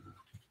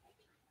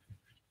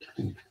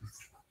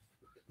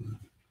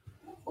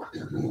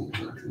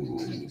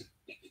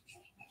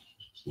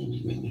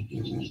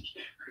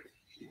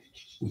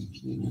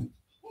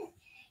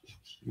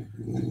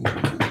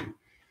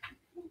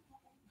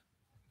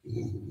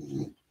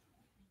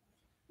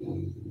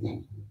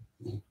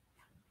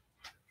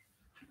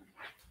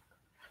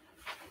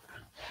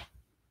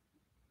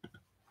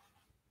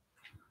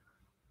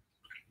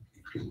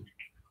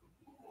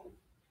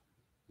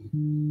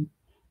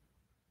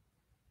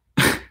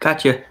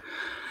 Gotcha.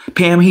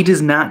 Pam, he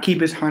does not keep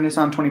his harness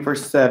on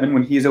 24/7.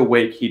 When he's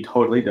awake, he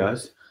totally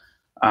does.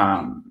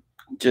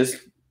 Just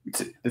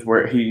is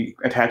where he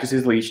attaches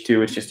his leash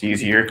to. It's just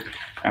easier.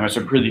 It's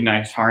a really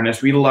nice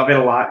harness. We love it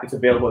a lot. It's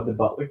available at the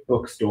Butler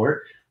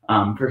bookstore.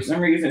 For some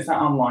reason, it's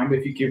not online, but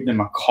if you give them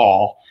a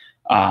call,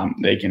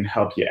 they can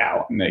help you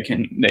out, and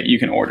you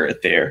can order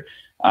it there.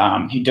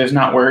 He does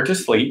not wear it to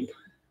sleep.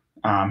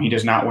 He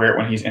does not wear it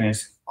when he's in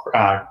his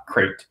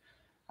crate.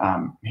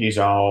 He's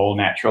all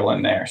natural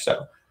in there,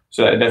 so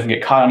that it doesn't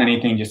get caught on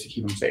anything, just to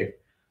keep him safe.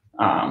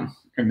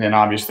 And then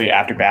obviously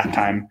after bath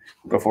time,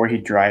 before he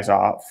dries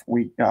off,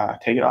 we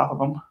take it off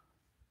of him.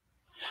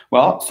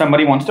 Well,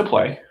 somebody wants to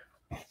play,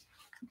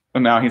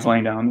 but now he's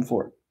laying down on the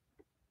floor.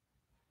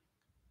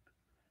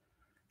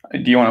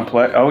 Do you want to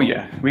play? Oh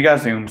yeah, we got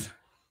Zooms.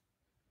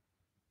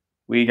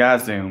 We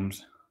got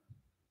Zooms.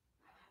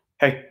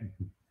 Hey,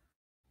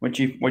 what'd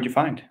you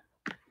find?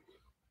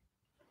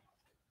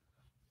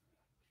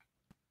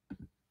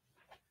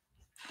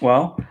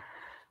 Well,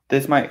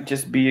 this might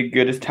just be as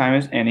good a time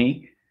as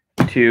any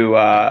to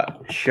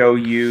show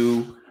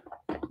you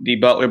the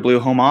Butler Blue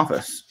home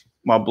office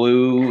while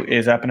Blue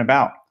is up and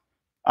about.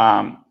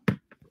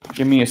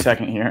 Give me a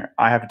second here.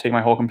 I have to take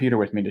my whole computer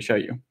with me to show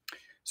you.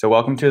 So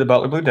welcome to the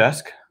Butler Blue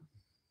desk.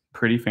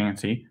 Pretty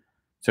fancy.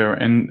 So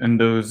in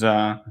those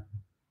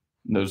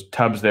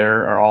tubs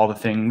there are all the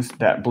things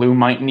that Blue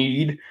might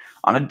need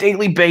on a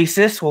daily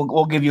basis.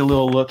 We'll give you a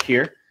little look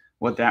here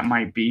what that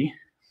might be.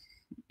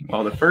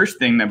 Well, the first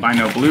thing that I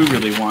know Blue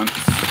really wants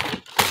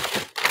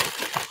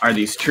are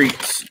these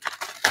treats.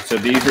 So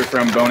these are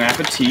from Bon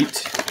Appetit.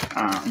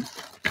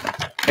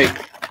 Hey,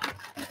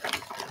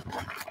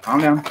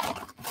 calm down.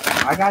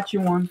 I got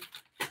you one.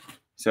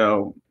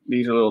 So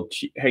these are little,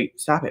 hey,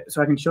 stop it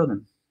so I can show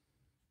them.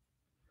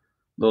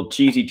 Little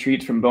cheesy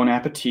treats from Bon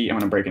Appetit. I'm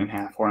going to break it in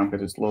half for him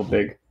because it's a little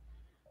big.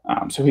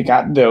 So we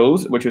got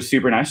those, which was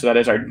super nice. So that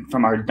is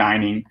from our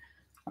dining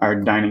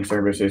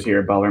services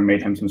here. Butler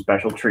made him some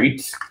special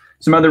treats.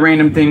 Some other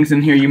random things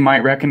in here you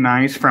might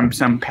recognize from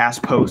some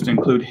past posts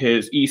include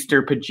his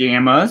Easter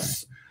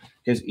pajamas,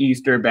 his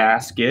Easter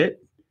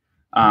basket.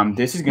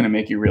 This is going to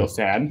make you real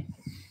sad.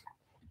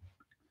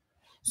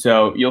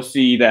 So you'll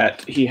see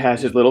that he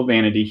has his little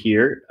vanity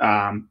here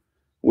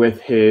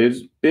with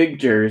his big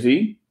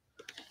jersey.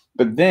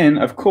 But then,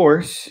 of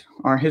course,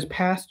 are his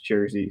past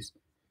jerseys.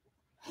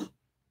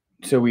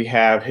 So we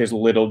have his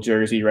little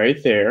jersey right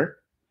there,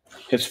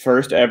 his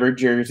first ever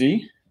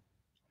jersey.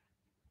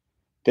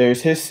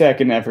 There's his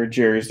second ever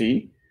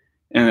jersey.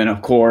 And then,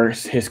 of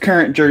course, his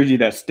current jersey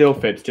that still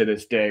fits to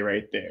this day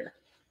right there.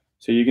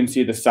 So you can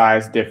see the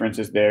size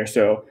differences there.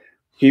 So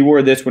he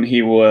wore this when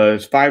he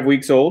was 5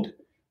 weeks old.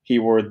 He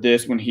wore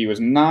this when he was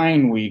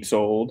 9 weeks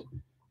old.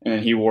 And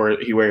then he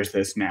wears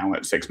this now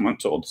at 6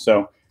 months old.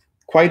 So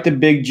quite the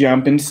big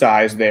jump in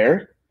size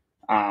there.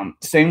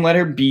 Same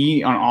letter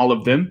B on all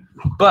of them.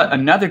 But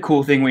another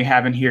cool thing we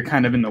have in here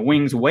kind of in the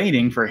wings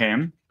waiting for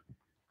him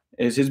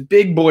is his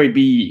big boy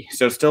B.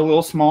 So still a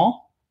little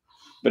small,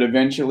 but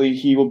eventually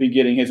he will be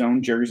getting his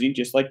own jersey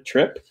just like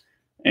Trip.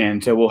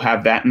 And so we'll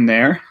have that in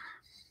there.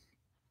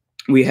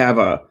 We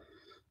have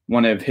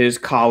one of his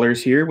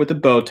collars here with a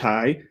bow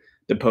tie.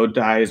 The bow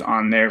tie is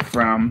on there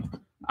from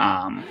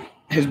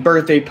his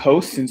birthday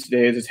post, since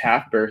today is his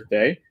half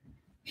birthday.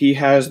 He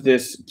has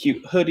this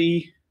cute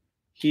hoodie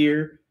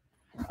here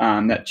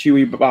that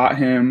Chewy bought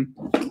him.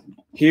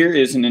 Here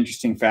is an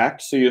interesting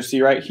fact. So you'll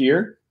see right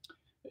here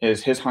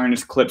is his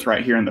harness clips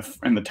right here in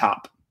the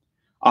top.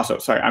 Also,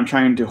 sorry, I'm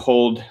trying to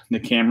hold the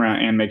camera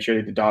and make sure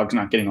that the dog's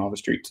not getting all the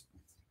streets.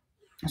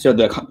 So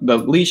the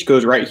leash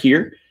goes right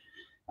here,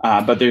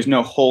 but there's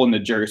no hole in the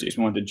jerseys.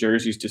 We want the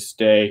jerseys to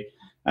stay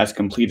as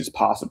complete as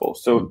possible.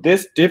 So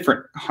this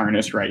different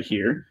harness right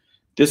here,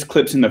 this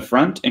clips in the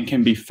front and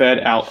can be fed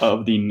out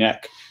of the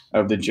neck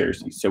of the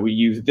jersey. So we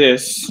use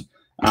this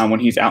when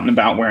he's out and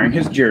about wearing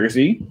his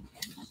jersey.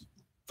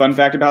 Fun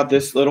fact about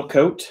this little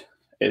coat,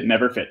 it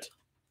never fit.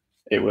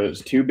 It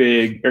was too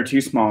big or too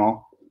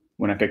small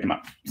when I picked him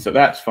up. So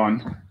that's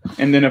fun.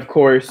 And then, of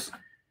course,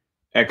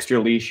 extra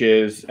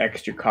leashes,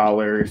 extra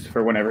collars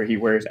for whenever he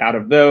wears out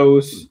of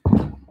those.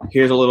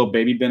 Here's a little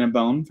baby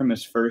Bennabone from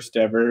his first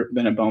ever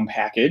Bennabone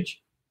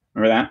package.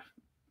 Remember that?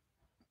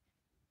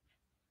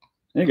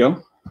 There you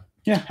go.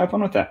 Yeah, have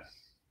fun with that.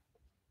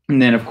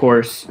 And then, of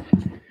course,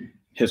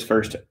 his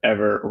first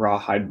ever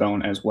rawhide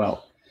bone as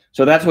well.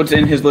 So that's what's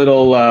in his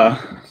little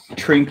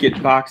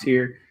trinket box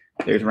here.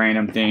 There's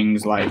random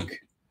things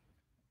like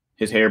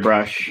his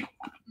hairbrush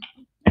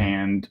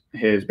and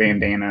his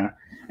bandana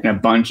and a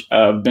bunch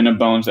of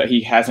Bennabones that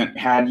he hasn't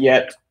had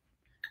yet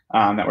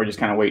that we're just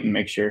kind of waiting to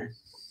make sure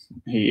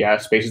he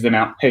spaces them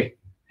out. Hey,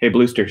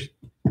 Bloosters.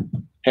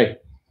 Hey,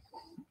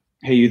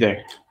 you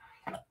there.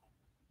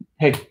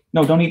 Hey,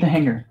 no, don't eat the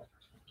hanger.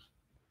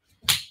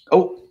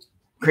 Oh,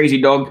 crazy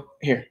dog.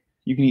 Here,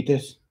 you can eat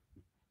this.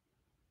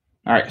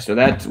 All right, so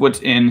that's what's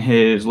in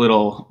his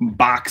little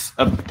box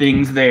of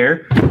things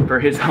there for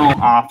his home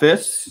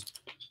office.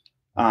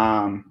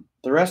 The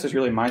rest is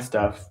really my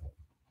stuff.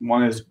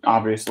 One is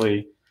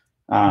obviously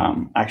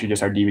actually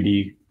just our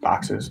DVD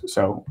boxes.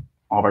 So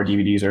all of our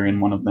DVDs are in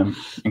one of them,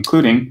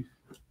 including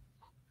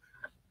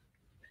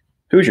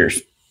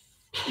Hoosiers.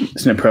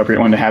 It's an appropriate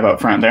one to have up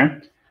front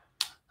there.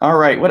 All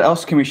right, what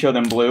else can we show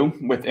them, Blue,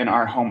 within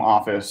our home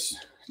office?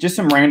 Just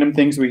some random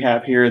things we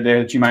have here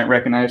there that you might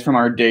recognize from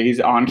our days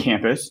on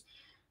campus.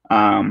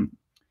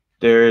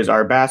 There is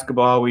our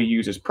basketball we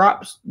use as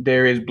props.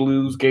 There is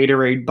Blue's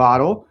Gatorade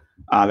bottle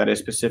that is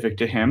specific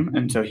to him.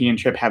 And so he and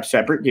Chip have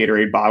separate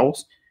Gatorade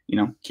bottles, you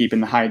know, keeping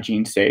the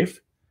hygiene safe.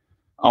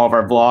 All of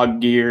our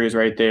vlog gear is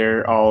right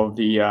there. All of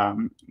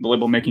the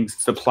label making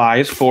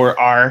supplies for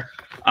our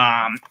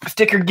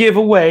sticker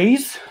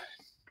giveaways.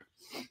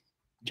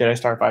 Jedi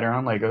Starfighter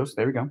on Legos.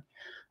 There we go.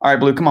 All right,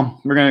 Blue, come on.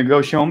 We're going to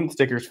go show them the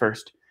stickers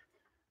first.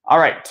 All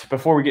right,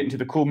 before we get into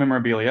the cool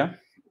memorabilia,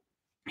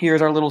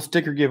 here's our little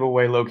sticker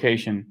giveaway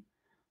location.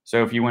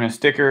 So if you win a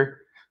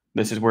sticker,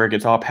 this is where it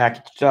gets all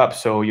packaged up.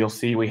 So you'll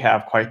see we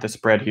have quite the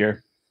spread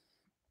here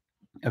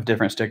of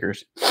different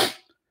stickers.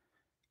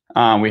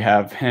 We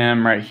have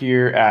him right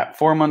here at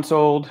 4 months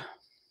old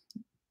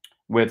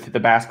with the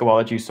basketball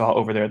that you saw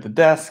over there at the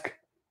desk,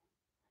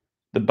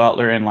 the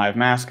Butler and Live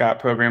Mascot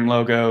program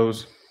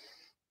logos.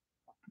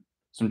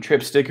 Some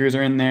trip stickers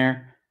are in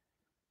there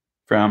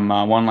from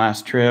One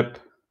Last Trip,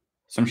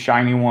 some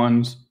shiny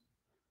ones.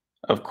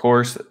 Of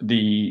course,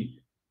 the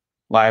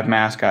Live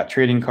Mascot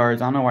trading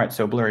cards. I don't know why it's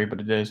so blurry, but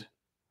it is.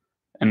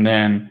 And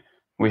then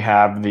we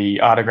have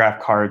the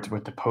autograph cards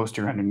with the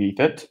poster underneath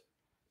it.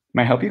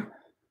 May I help you?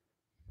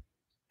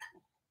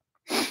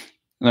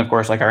 And of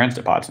course, like our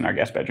Instapots in our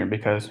guest bedroom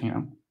because, you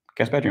know,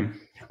 guest bedroom.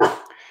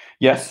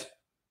 Yes.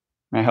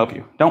 May I help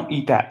you? Don't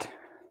eat that.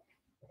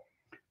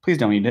 Please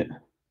don't eat it.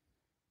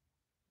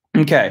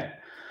 Okay.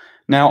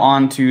 Now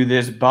on to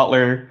this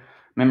Butler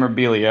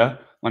memorabilia.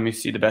 Let me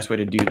see the best way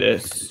to do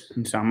this.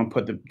 And so I'm going to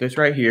put this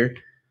right here.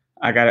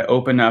 I got to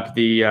open up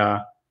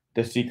the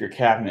secret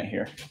cabinet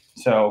here.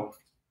 So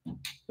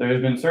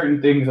there's been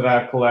certain things that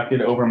I've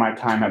collected over my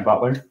time at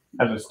Butler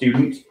as a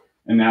student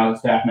and now a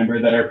staff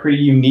member that are pretty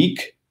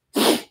unique.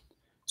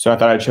 So I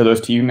thought I'd show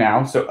those to you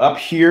now. So up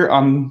here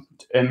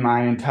in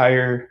my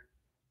entire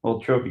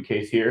little trophy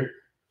case here,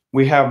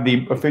 we have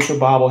the official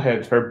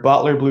bobbleheads for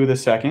Butler Blue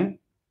II,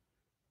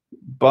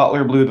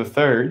 Butler Blue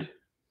III,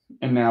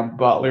 and now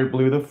Butler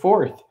Blue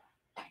IV.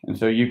 And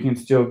so you can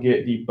still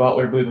get the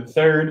Butler Blue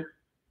III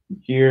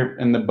here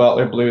and the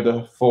Butler Blue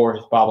IV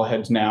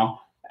bobbleheads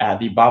now at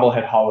the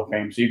Bobblehead Hall of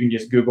Fame. So you can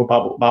just Google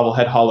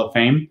Bobblehead Hall of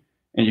Fame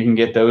and you can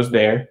get those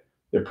there.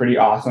 They're pretty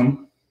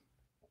awesome.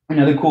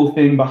 Another cool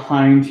thing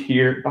behind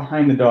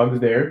the dogs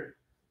there,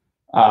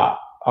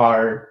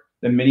 are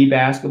the mini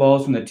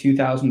basketballs from the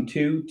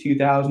 2002,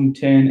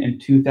 2010, and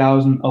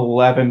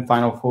 2011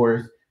 Final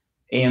Fours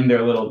and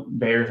their little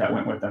bears that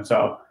went with them.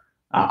 So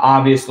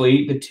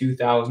obviously the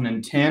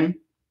 2010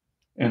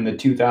 and the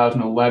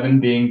 2011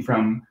 being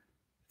from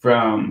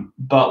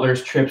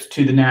Butler's trips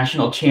to the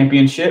national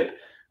championship.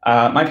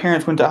 My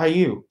parents went to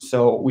IU,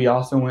 so we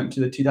also went to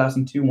the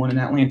 2002 one in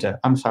Atlanta.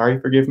 I'm sorry,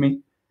 forgive me.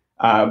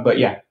 But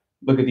yeah,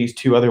 look at these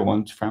two other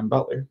ones from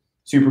Butler.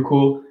 Super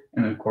cool.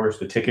 And of course,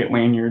 the ticket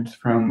lanyards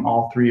from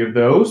all three of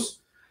those.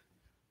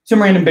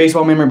 Some random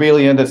baseball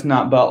memorabilia that's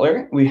not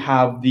Butler. We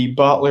have the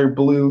Butler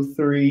Blue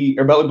 3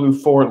 or Butler Blue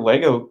 4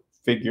 Lego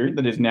figure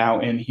that is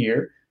now in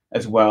here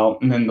as well.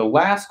 And then the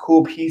last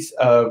cool piece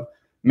of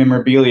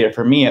memorabilia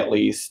for me, at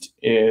least,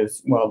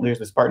 is, well, there's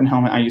the Spartan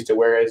helmet I used to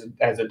wear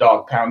as a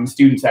dog pound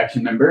student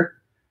section member.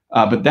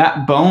 But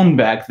that bone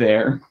back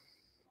there,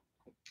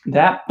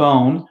 that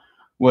bone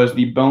was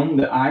the bone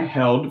that I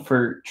held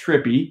for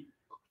Trippy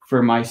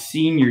for my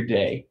senior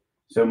day.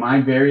 So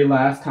my very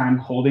last time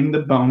holding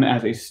the bone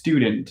as a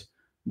student,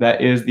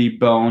 that is the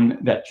bone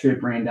that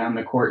Trip ran down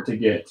the court to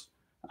get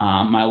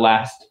my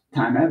last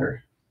time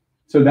ever.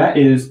 So that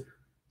is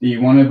the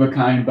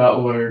one-of-a-kind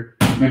Butler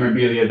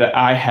memorabilia that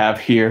I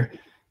have here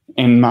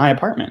in my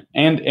apartment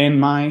and in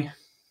my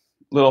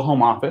little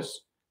home office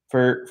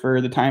for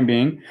the time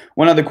being.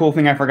 One other cool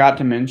thing I forgot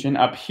to mention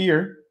up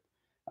here,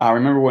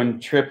 remember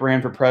when Trip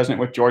ran for president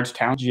with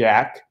Georgetown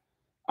Jack?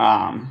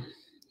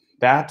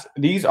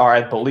 These are,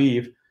 I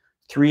believe,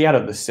 3 out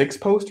of the 6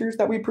 posters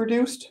that we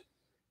produced,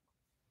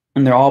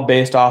 and they're all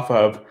based off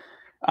of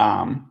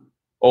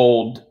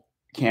old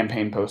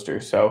campaign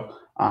posters. So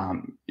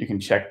you can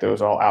check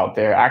those all out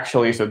there.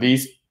 Actually, so the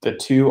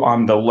 2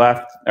 on the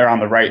left or on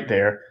the right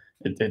there,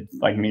 it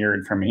like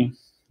mirrored for me.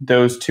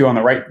 Those 2 on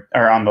the right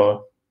or on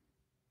the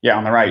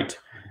right.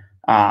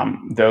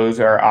 Those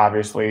are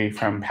obviously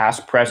from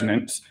past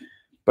presidents,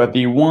 but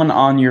the one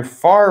on your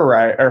far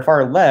right or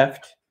far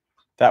left,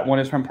 that one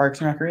is from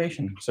Parks and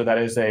Recreation. So that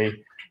is a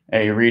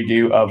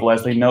redo of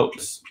Leslie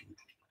Nopes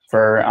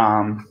for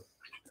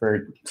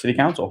City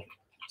Council.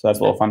 So that's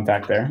a little fun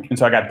fact there. And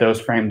so I got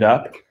those framed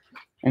up.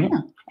 And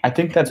yeah, I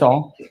think that's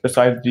all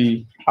besides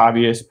the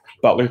obvious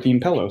Butler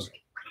themed pillows.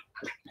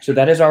 So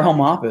that is our home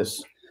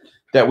office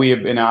that we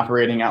have been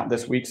operating out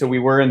this week. So we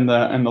were in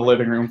the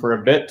living room for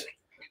a bit,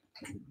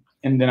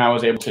 and then I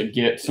was able to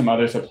get some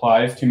other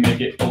supplies to make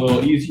it a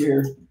little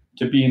easier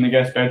to be in the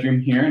guest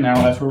bedroom here. And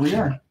now that's where we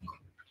are,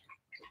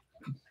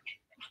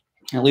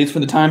 at least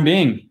for the time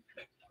being,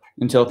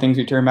 until things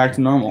return back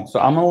to normal. So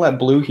I'm gonna let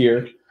Blue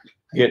here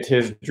get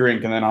his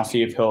drink, and then I'll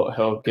see if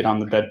he'll get on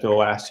the bed for the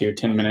last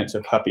 10 minutes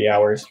of puppy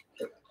hours.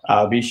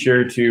 Be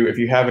sure to, if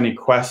you have any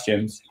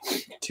questions,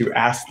 to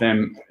ask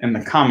them in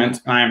the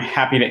comments. I am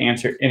happy to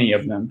answer any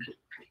of them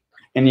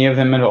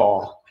at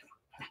all.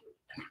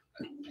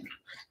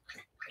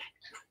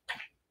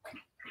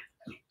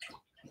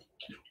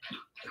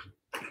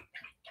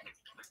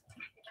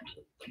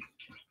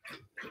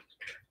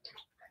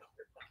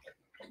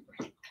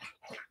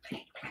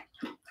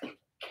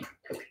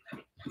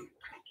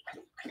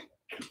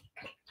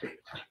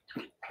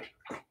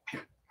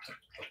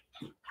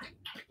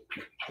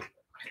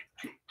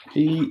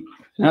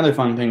 Another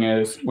fun thing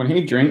is when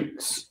he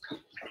drinks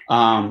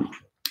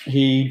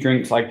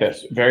like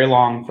this, very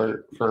long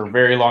for a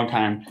very long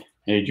time.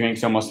 He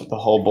drinks almost the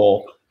whole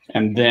bowl,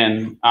 and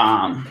then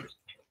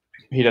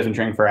he doesn't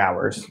drink for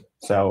hours.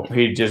 So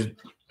he just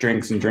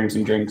drinks and drinks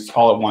and drinks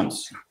all at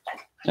once,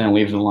 and then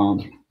leaves it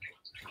alone.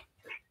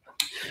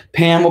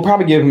 Pam will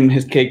probably give him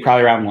his cake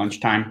probably around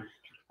lunchtime.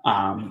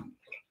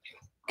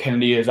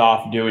 Kennedy is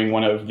off doing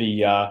one of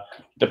the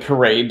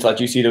parades, like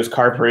you see those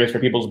car parades for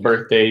people's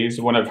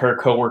birthdays. One of her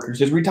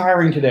coworkers is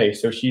retiring today,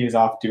 so she is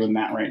off doing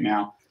that right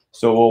now.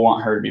 So we'll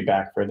want her to be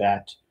back for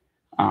that.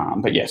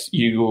 But yes,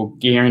 you will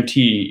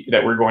guarantee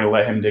that we're going to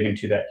let him dig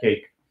into that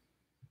cake.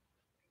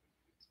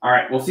 All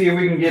right, we'll see if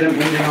we can get him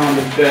ending on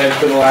the bed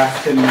for the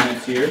last 10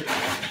 minutes here.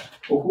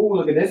 Oh,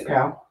 look at this,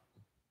 pal.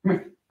 Come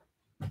here.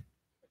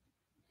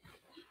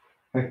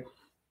 Hey.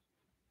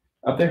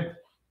 Up there.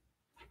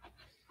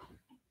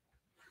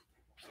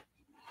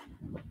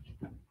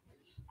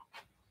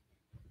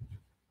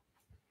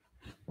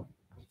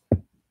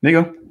 There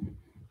you go.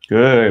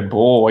 Good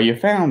boy, you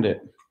found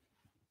it.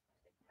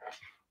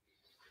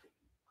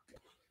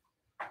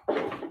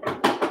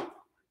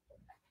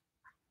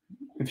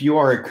 If you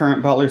are a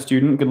current Butler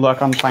student, good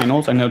luck on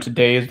finals. I know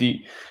today is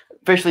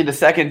officially the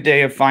second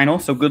day of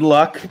finals, so good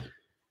luck.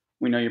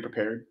 We know you're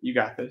prepared. You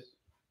got this.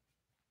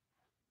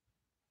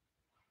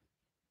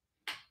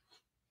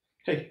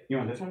 Hey, you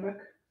want this one back?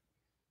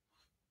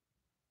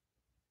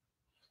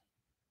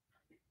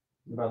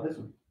 What about this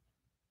one?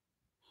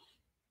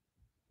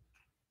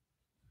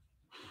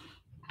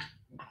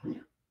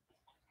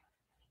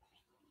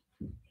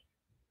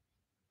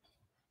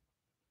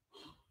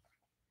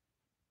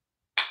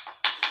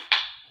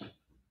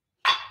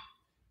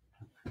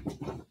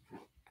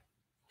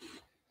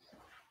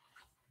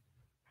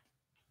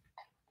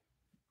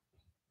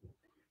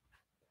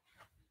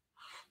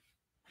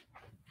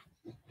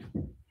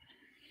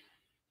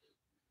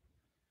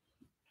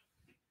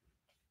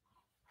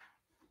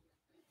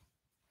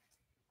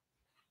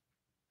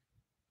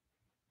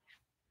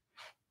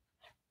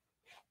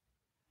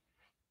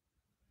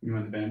 You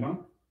want the band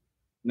bone?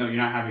 No, you're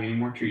not having any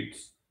more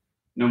treats.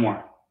 No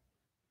more.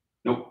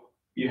 Nope.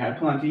 You had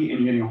plenty, and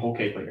you're getting a whole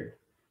cake later.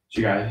 So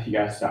you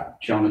gotta stop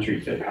showing the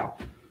treats there, pal.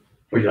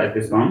 Would you like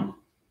this bone?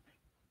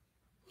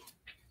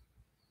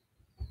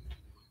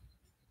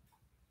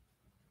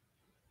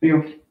 Here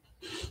you go.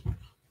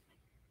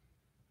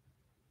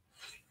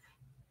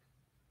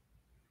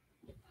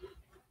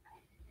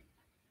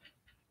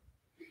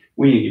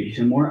 We need to give you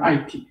some more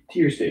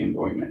tear stain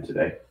ointment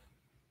today.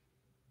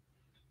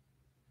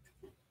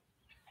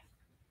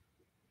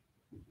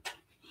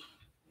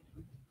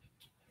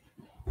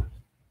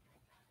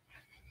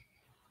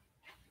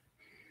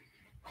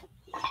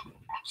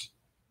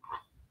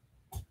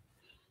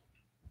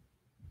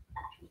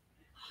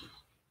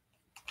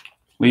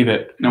 Leave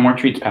it. No more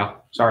treats,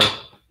 pal. Sorry.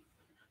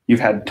 You've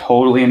had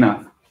totally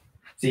enough.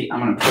 See, I'm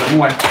going to put them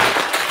away.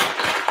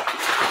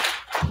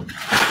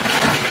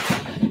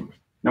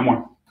 No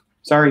more.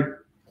 Sorry.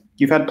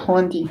 You've had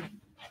plenty.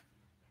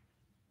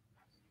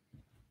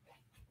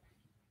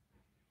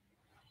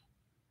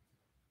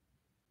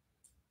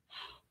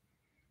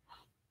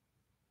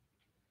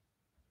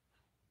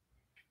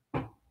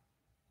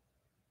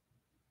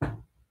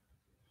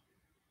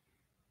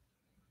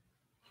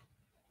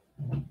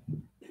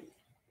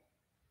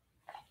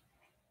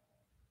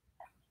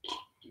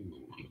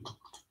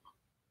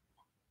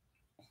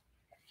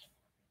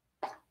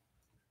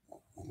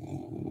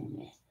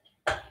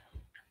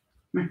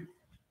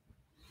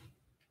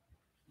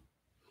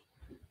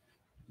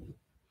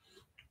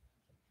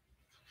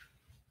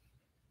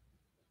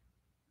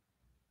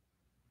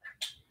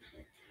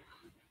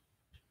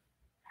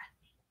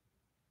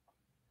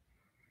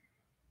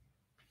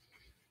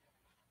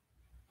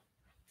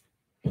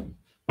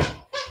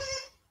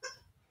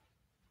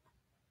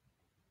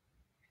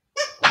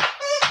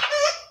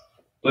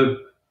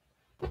 Blue.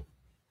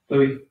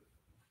 Bluey.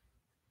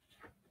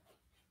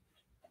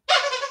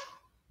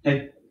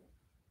 Hey.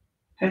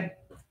 Hey.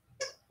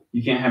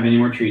 You can't have any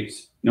more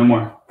treats. No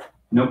more.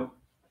 Nope.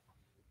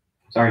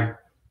 Sorry.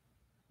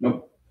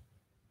 Nope.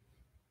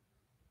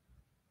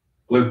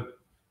 Blue.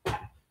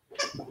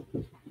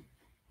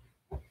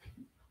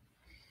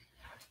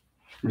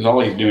 That's all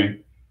he's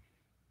doing.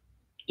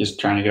 Just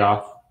trying to get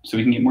off so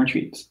we can get more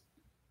treats.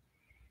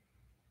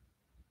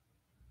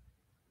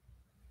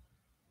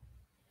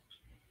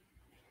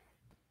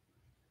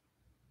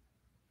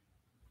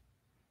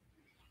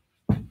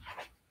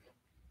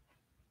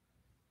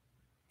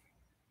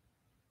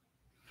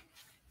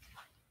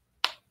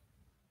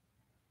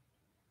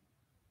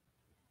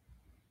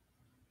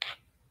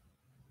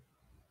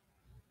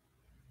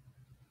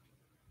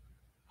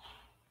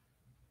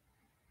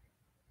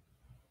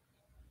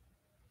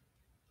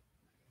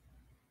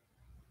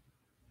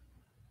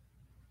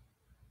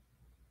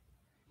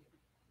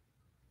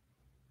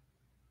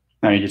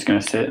 Now you're just going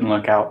to sit and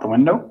look out the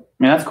window? I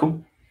mean, that's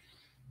cool.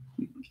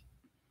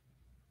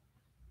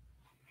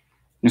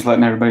 Just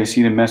letting everybody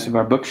see the mess of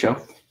our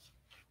bookshelf.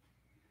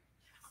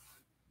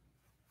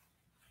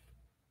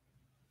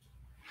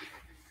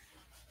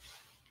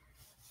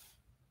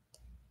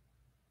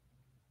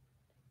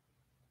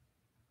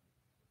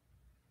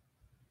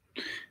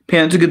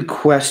 Pam, that's a good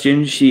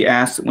question. She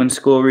asked, when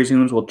school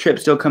resumes, will Trip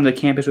still come to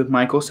campus with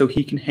Michael so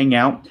he can hang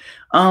out?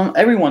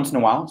 Every once in a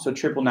while. So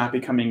Trip will not be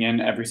coming in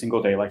every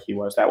single day like he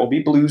was. That will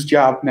be Blue's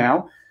job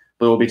now.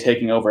 Blue will be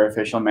taking over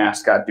official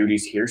mascot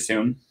duties here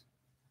soon.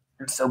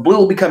 So Blue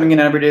will be coming in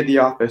every day at the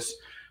office.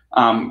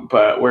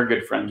 But we're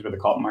good friends with the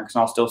Cult Marks,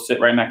 and I'll still sit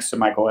right next to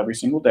Michael every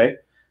single day.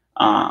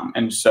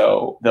 And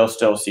so they'll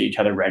still see each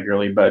other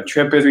regularly. But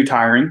Trip is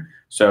retiring,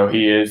 so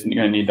he is going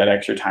to need that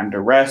extra time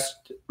to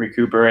rest,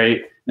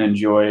 recuperate, and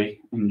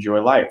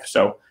enjoy life.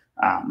 So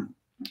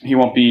he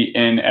won't be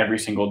in every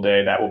single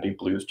day. That will be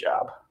Blue's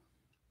job.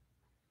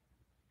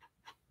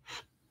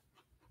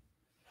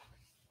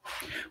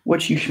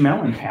 What you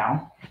smelling,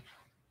 pal?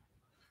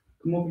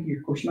 Come over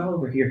here. Go smell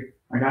over here.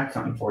 I got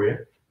something for you.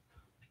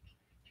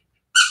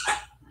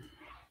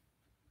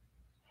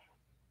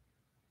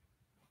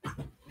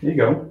 There you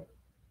go.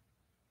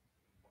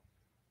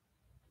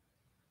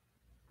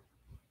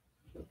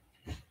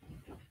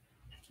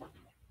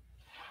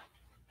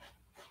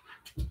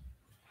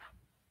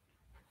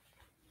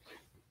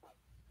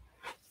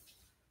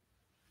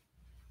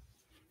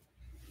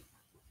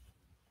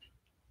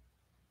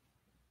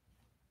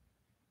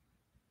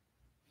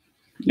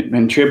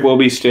 And Trip will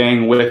be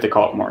staying with the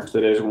Cult Marks.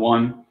 That is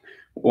one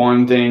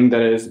thing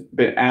that has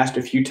been asked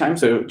a few times.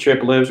 So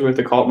Trip lives with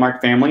the Cult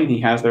Mark family, and he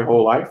has their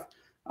whole life.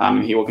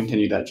 And he will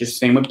continue that. Just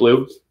same with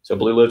Blue. So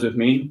Blue lives with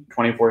me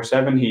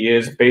 24/7. He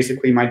is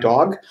basically my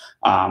dog.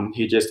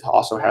 He just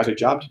also has a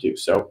job to do.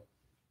 So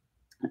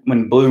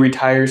when Blue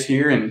retires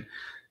here in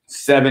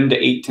 7 to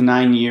 8 to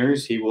 9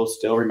 years, he will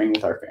still remain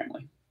with our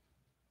family.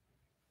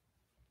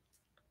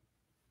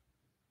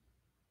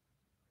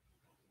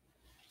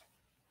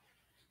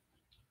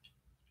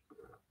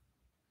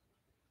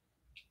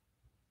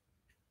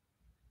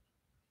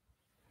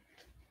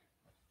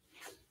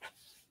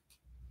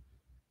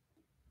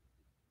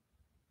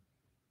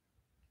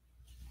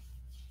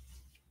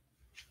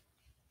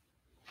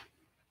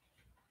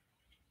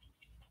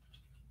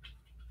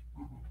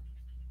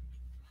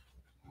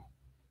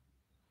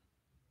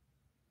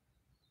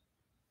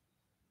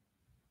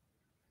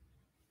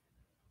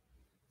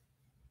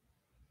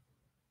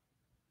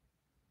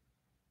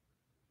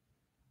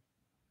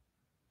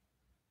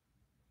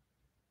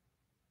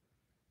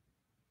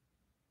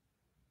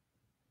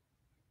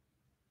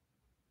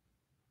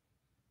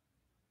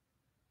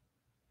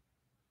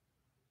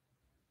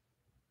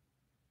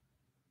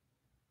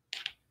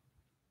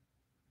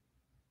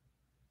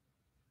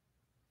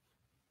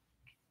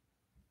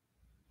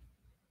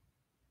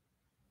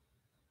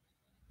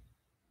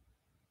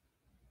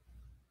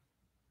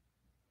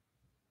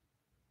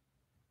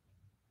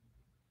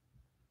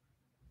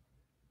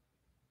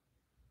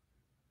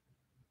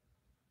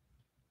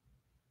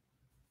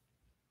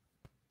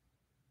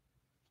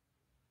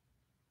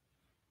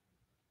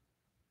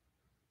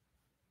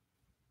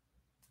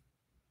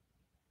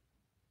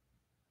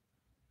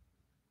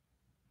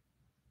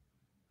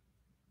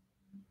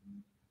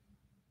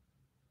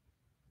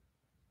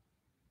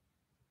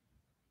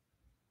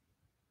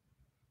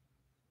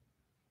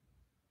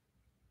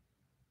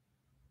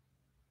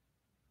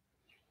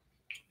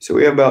 So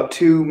we have about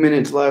 2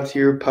 minutes left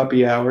here,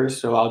 puppy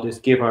hours. So I'll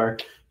just give our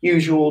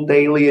usual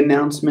daily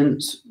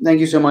announcements. Thank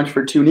you so much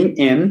for tuning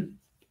in.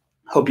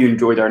 Hope you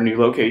enjoyed our new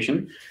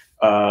location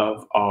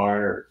of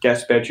our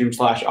guest bedroom /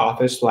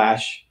 office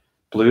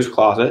 / blues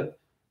closet.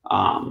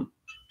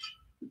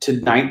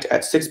 Tonight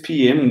at 6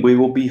 p.m. we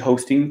will be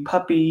hosting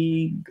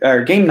game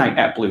night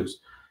at Blues.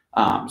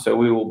 So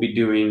we will be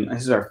doing,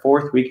 this is our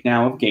 4th week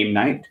now of game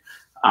night.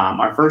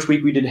 Our first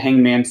week we did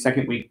hangman,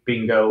 second week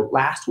bingo.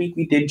 Last week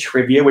we did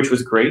trivia, which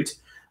was great.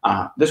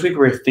 This week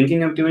we're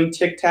thinking of doing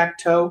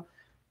tic-tac-toe,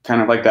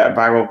 kind of like that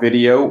viral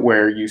video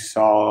where you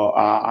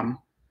saw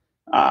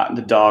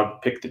the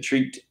dog pick the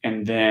treat,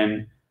 and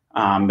then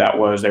that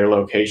was their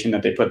location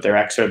that they put their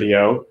X or the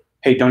O.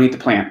 Hey, don't eat the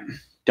plant.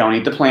 Don't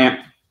eat the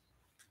plant.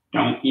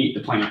 Don't eat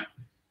the plant.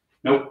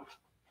 Nope.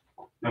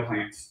 No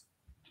plants.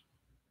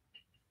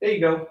 There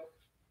you go.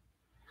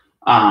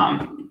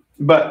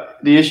 But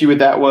the issue with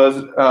that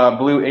was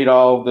Blue ate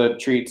all the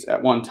treats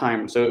at one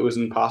time, so it was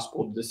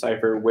impossible to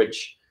decipher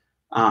which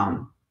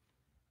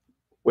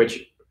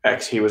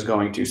X he was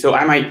going to. So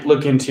I might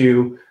look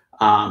into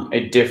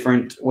a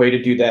different way to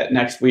do that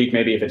next week.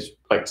 Maybe if it's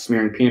like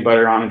smearing peanut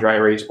butter on a dry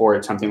erase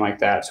board, something like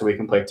that, so we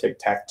can play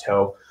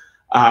tic-tac-toe.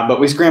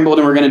 But we scrambled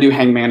and we're going to do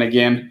hangman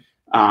again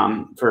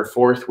for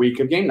 4th week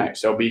of game night.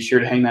 So be sure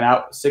to hang that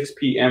out 6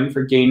 p.m.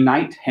 for game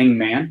night,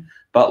 hangman,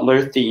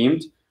 Butler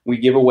themed. We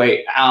give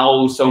away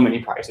so many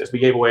prizes. We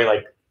gave away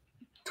like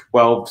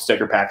 12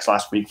 sticker packs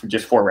last week for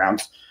just 4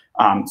 rounds.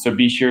 So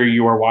be sure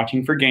you are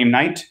watching for game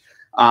night.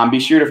 Be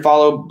sure to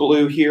follow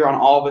Blue here on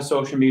all of his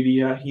social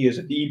media. He is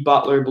the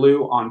Butler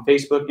Blue on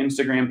Facebook,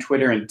 Instagram,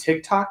 Twitter, and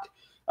TikTok.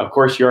 Of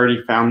course, you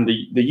already found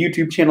the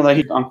YouTube channel that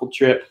he's Uncle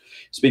Trip.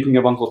 Speaking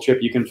of Uncle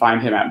Trip, you can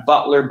find him at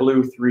Butler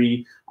Blue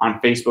 3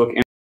 on Facebook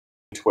and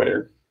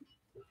Twitter.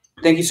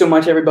 Thank you so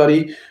much,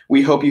 everybody.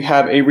 We hope you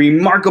have a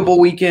remarkable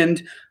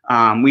weekend.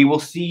 We will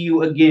see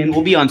you again.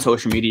 We'll be on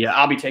social media.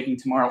 I'll be taking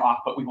tomorrow off,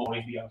 but we will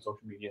always be on social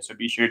media. So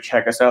be sure to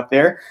check us out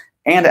there.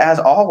 And as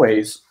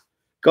always,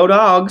 go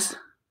Dogs.